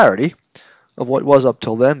a parody of what was up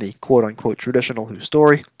till then the quote-unquote traditional Who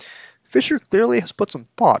story. Fisher clearly has put some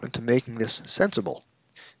thought into making this sensible,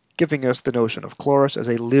 giving us the notion of Chloris as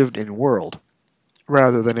a lived-in world,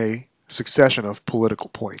 rather than a succession of political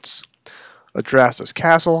points. Adrasta's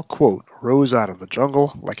castle, quote, rose out of the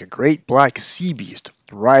jungle like a great black sea beast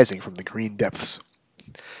rising from the green depths.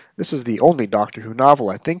 This is the only Doctor Who novel,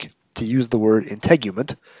 I think, to use the word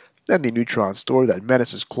integument, and the neutron star that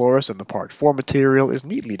menaces Chloris in the Part 4 material is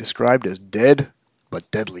neatly described as dead,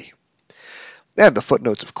 but deadly. And the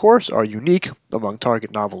footnotes, of course, are unique among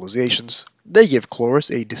Target novelizations. They give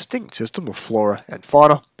Chloris a distinct system of flora and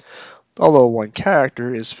fauna, although one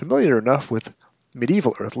character is familiar enough with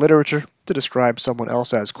medieval Earth literature to describe someone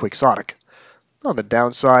else as quixotic. On the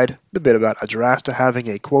downside, the bit about Adrasta having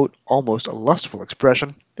a, quote, almost lustful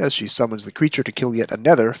expression as she summons the creature to kill yet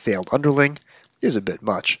another failed underling is a bit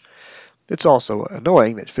much. It's also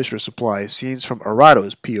annoying that Fisher supplies scenes from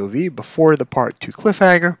Erato's POV before the Part 2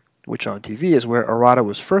 cliffhanger, which on TV is where Erato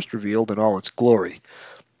was first revealed in all its glory.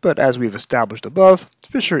 But as we've established above,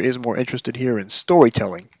 Fisher is more interested here in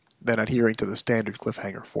storytelling than adhering to the standard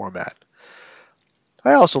cliffhanger format.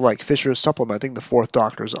 I also like Fisher supplementing the Fourth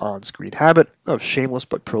Doctor's on-screen habit of shameless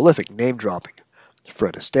but prolific name-dropping.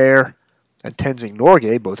 Fred Astaire and Tenzing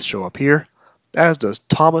Norgay both show up here, as does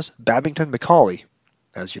Thomas Babington Macaulay,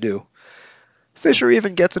 as you do. Fisher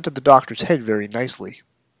even gets into the Doctor's head very nicely.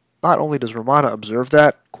 Not only does Romana observe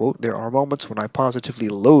that, quote, there are moments when I positively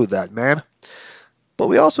loathe that man, but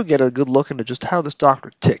we also get a good look into just how this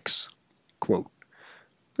Doctor ticks. Quote,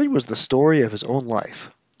 it was the story of his own life,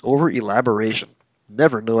 over-elaboration,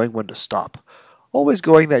 never knowing when to stop, always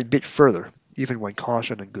going that bit further, even when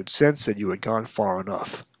caution and good sense said you had gone far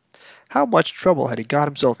enough. How much trouble had he got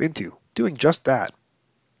himself into, doing just that?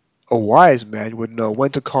 A wise man would know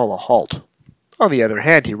when to call a halt. On the other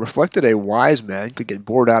hand, he reflected a wise man could get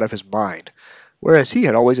bored out of his mind, whereas he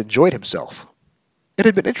had always enjoyed himself. It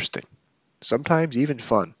had been interesting, sometimes even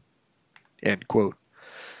fun. End quote.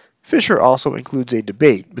 Fisher also includes a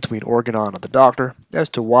debate between Organon and the Doctor as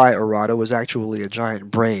to why Erato was actually a giant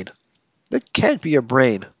brain. It can't be a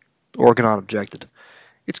brain, Organon objected.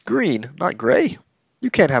 It's green, not gray. You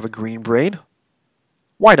can't have a green brain.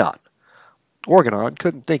 Why not? Organon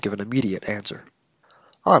couldn't think of an immediate answer.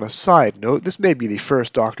 On a side note, this may be the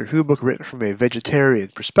first Doctor Who book written from a vegetarian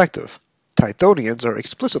perspective. Tythonians are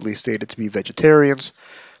explicitly stated to be vegetarians,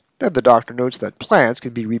 and the Doctor notes that plants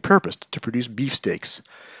can be repurposed to produce beefsteaks.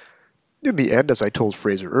 In the end, as I told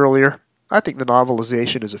Frazer earlier, I think the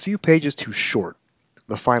novelization is a few pages too short.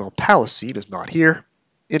 The final palace scene is not here.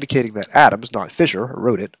 indicating that Adams, not Fisher,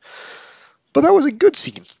 wrote it. But that was a good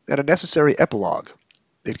scene and a necessary epilogue.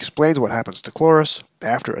 It explains what happens to Cloris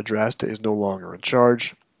after Adrasta is no longer in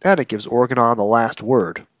charge, and it gives Orgonon the last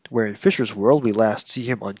word, where in Fisher's world we last see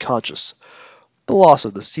him unconscious. The loss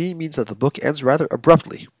of the scene means that the book ends rather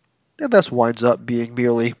abruptly, and thus winds up being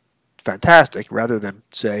merely fantastic rather than,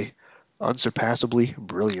 say, unsurpassably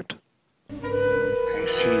brilliant. I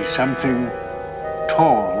see something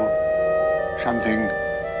tall, something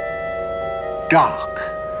dark.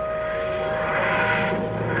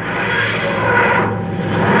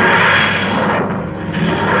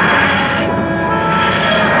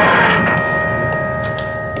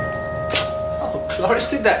 Oh, Cloris,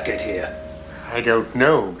 did that get here? I don't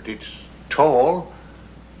know, but it's tall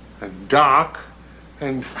and dark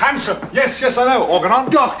and Handsome! Yes, I know. Orgonon.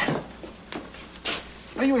 Doctor!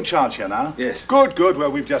 Are you in charge here now? Yes. Good.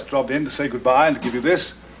 Well, we've just dropped in to say goodbye and to give you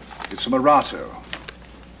this. It's some Arato.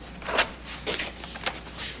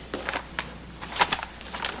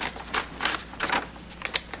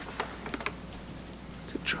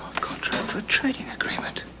 It's a draft contract for a trading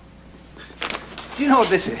agreement. Do you know what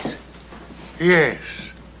this is? Yes,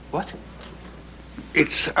 What?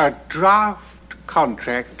 it's a draft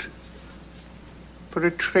contract for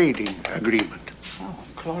a trading agreement. Oh,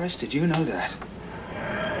 Cloris, did you know that?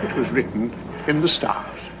 It was written in the stars.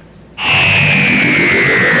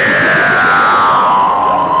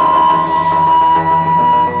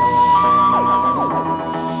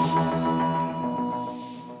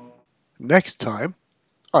 Next time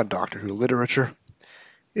on Doctor Who Literature,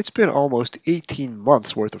 it's been almost 18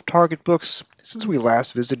 months worth of Target books since we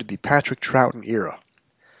last visited the Patrick Troughton era.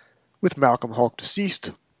 With Malcolm Hulke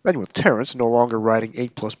deceased, and with Terence no longer writing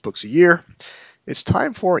 8+ books a year, it's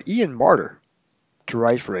time for Ian Marter to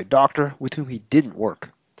write for a doctor with whom he didn't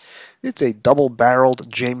work. It's a double-barreled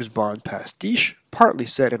James Bond pastiche, partly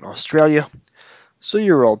set in Australia, so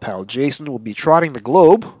your old pal Jason will be trotting the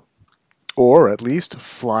globe, or at least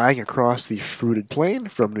flying across the fruited plain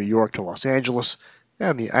from New York to Los Angeles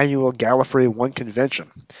and the annual Gallifrey 1 convention,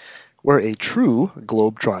 where a true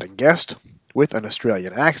globe-trotting guest with an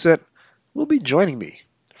Australian accent will be joining me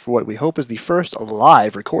for what we hope is the first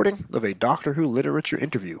live recording of a Doctor Who Literature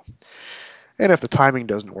interview. And if the timing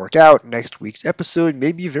doesn't work out, next week's episode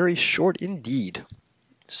may be very short indeed.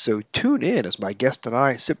 So tune in as my guest and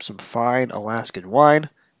I sip some fine Alaskan wine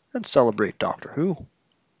and celebrate Doctor Who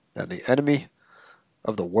and the enemy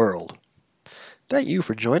of the world. Thank you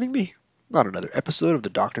for joining me on another episode of the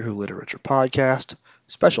Doctor Who Literature Podcast.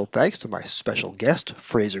 Special thanks to my special guest,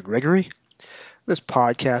 Frazer Gregory. This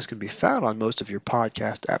podcast can be found on most of your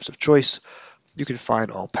podcast apps of choice. You can find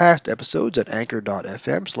all past episodes at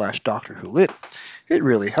anchor.fm/DoctorWhoLit. It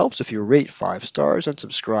really helps if you rate 5 stars and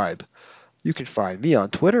subscribe. You can find me on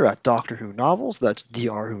Twitter at Doctor Who Novels, that's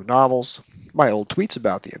DrWho Novels. My old tweets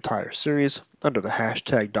about the entire series under the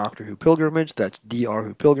hashtag Doctor Who Pilgrimage, that's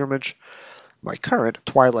DrWho Pilgrimage. My current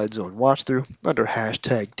Twilight Zone watch-through under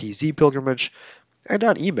hashtag TZ Pilgrimage, and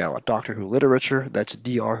on email at Doctor Who Literature, that's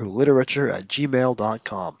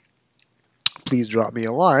drwholiterature@gmail.com. Please drop me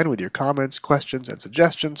a line with your comments, questions, and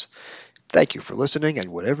suggestions. Thank you for listening,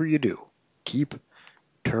 and whatever you do, keep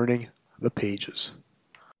turning the pages.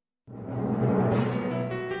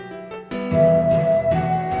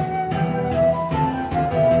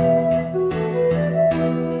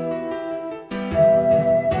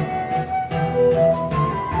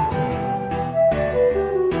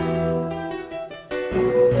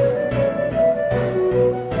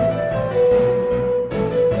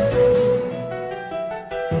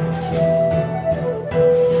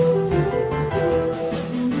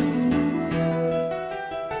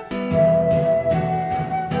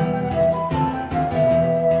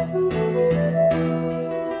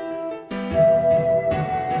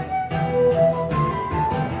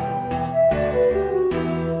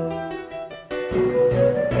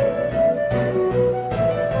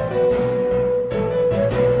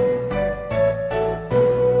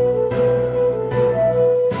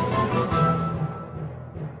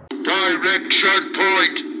 Direction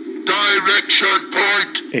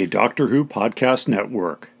point! A Doctor Who Podcast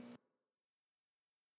Network.